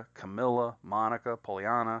 Marta, Camilla, Monica,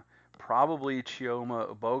 Poliana, probably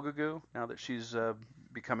Chioma Bogagu now that she's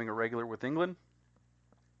becoming a regular with England.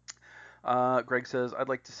 Greg says, I'd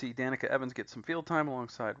like to see Danica Evans get some field time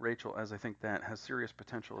alongside Rachel, as I think that has serious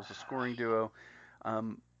potential as a scoring duo.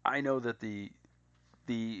 I know that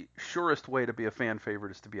the surest way to be a fan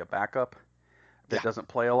favorite is to be a backup that Yeah. doesn't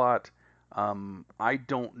play a lot. I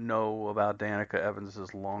don't know about Danica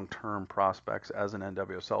Evans' long-term prospects as an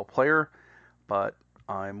NWSL player, but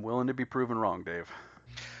I'm willing to be proven wrong, Dave.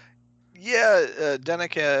 Yeah,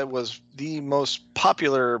 Danica was the most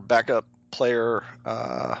popular backup player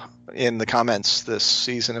in the comments this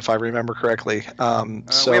season, if I remember correctly. We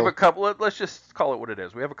have a couple. Let's just call it what it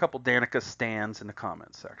is. We have a couple Danica stands in the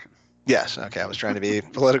comments section. Yes, okay, I was trying to be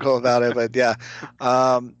political about it, but yeah.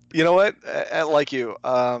 You know what? Like you,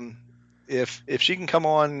 if she can come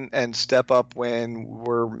on and step up when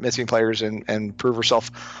we're missing players and prove herself,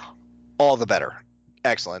 all the better.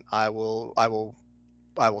 Excellent. I will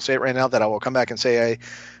say it right now that I will come back and say I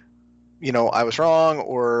was wrong,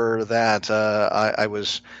 or that I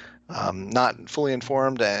was not fully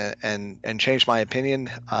informed and changed my opinion.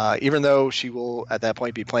 Even though she will at that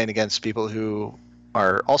point be playing against people who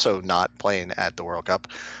are also not playing at the World Cup,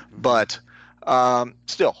 but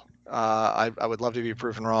still, I would love to be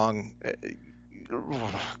proven wrong.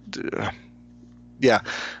 Yeah,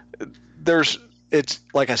 it's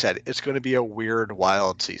like I said, it's going to be a weird,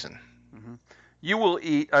 wild season. Mm-hmm. You will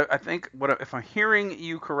eat. I think if I'm hearing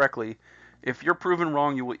you correctly, if you're proven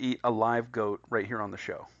wrong, you will eat a live goat right here on the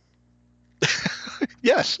show.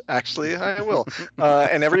 Yes, actually, I will.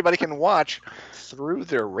 And everybody can watch through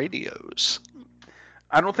their radios.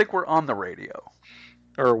 I don't think we're on the radio.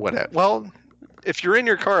 Or whatever. Well, if you're in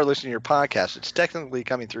your car listening to your podcast, it's technically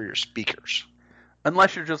coming through your speakers.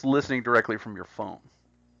 Unless you're just listening directly from your phone.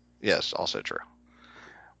 Yes, also true.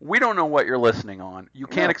 We don't know what you're listening on. You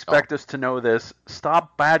can't expect us to know this.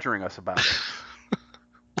 Stop badgering us about it.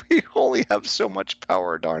 We only have so much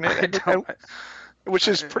power, darn it. Which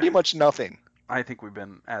is pretty much nothing. I think we've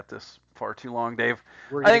been at this far too long, Dave.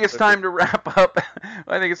 I think it's time to wrap up.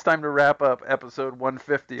 I think it's time to wrap up episode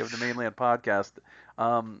 150 of the Mainland Podcast.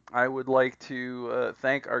 I would like to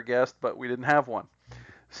thank our guest, but we didn't have one,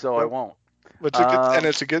 so I won't. And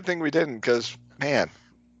it's a good thing we didn't, because, man.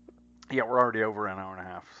 Yeah, we're already over an hour and a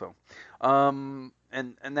half. So,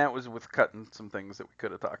 and that was with cutting some things that we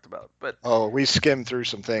could have talked about. But we skimmed through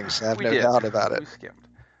some things. I have no did. doubt about it. We skimmed,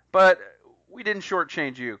 but we didn't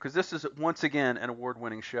shortchange you, because this is once again an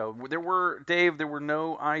award-winning show. There were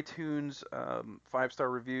no iTunes 5-star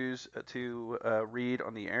reviews to read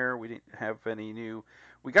on the air. We didn't have any new.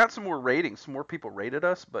 We got some more ratings. Some more people rated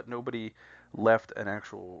us, but nobody left an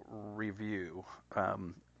actual review.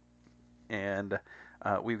 And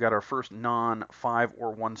we've got our first non-5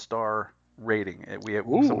 or 1-star rating.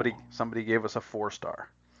 Somebody gave us a 4-star.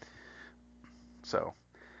 So,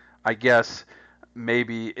 I guess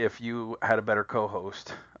maybe if you had a better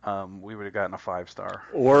co-host, we would have gotten a 5-star.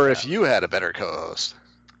 Or if you had a better co-host.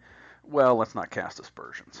 Well, let's not cast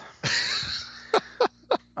aspersions.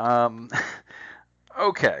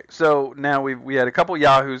 Okay, so now we had a couple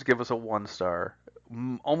Yahoos give us a 1-star.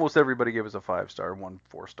 Almost everybody gave us a 5-star, 1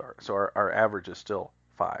 4-star. So our average is still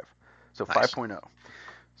 5. So nice. 5.0.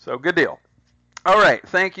 So good deal. All right,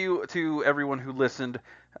 thank you to everyone who listened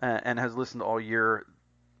and has listened all year.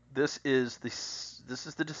 This is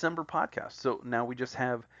the December podcast. So now we just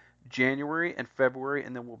have January and February,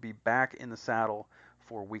 and then we'll be back in the saddle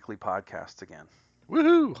for weekly podcasts again.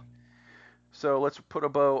 Woohoo! So let's put a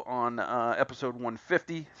bow on episode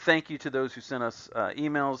 150. Thank you to those who sent us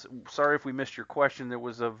emails. Sorry if we missed your question. There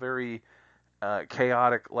was a very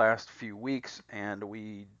chaotic last few weeks, and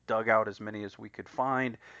we dug out as many as we could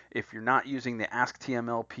find. If you're not using the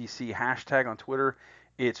AskTMLPC hashtag on Twitter,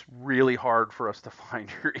 it's really hard for us to find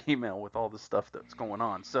your email with all the stuff that's going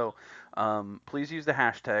on. So please use the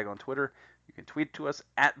hashtag on Twitter. You can tweet to us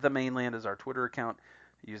at The Mainland is our Twitter account.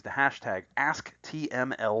 Use the hashtag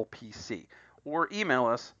AskTMLPC or email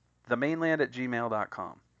us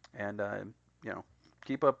themainland@gmail.com. And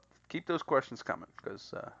keep those questions coming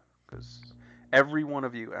because every one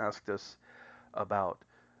of you asked us about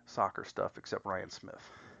soccer stuff except Ryan Smith.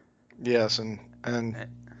 Yes, and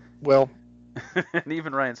well, and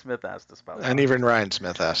even Ryan Smith asked us about. And soccer. even Ryan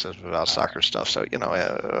Smith asked us about soccer stuff. So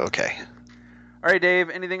okay. All right, Dave.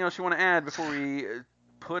 Anything else you want to add before we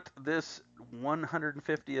put this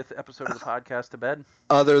 150th episode of the podcast to bed?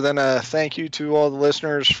 Other than a thank you to all the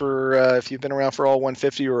listeners for if you've been around for all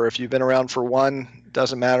 150 or if you've been around for one,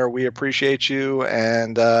 doesn't matter. We appreciate you,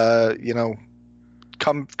 and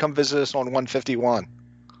come visit us on 151.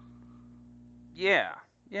 Yeah,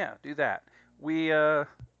 do that. We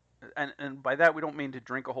and by that we don't mean to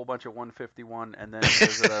drink a whole bunch of 151 and then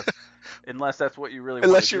visit us, unless that's what you really want to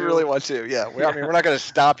do. Unless you really want to, yeah. I mean, we're not going to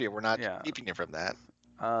stop you. We're not keeping you from that.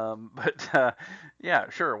 But yeah,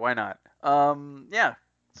 sure, why not? Yeah,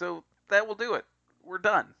 so that will do it. We're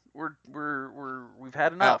done. We've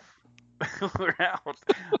had enough. We're out.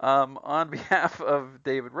 On behalf of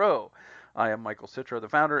David Rowe, I am Michael Citro, the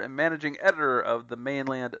founder and managing editor of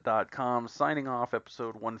themainland.com, signing off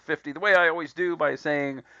episode 150 the way I always do by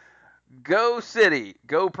saying, go City,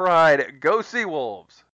 go Pride, go Seawolves.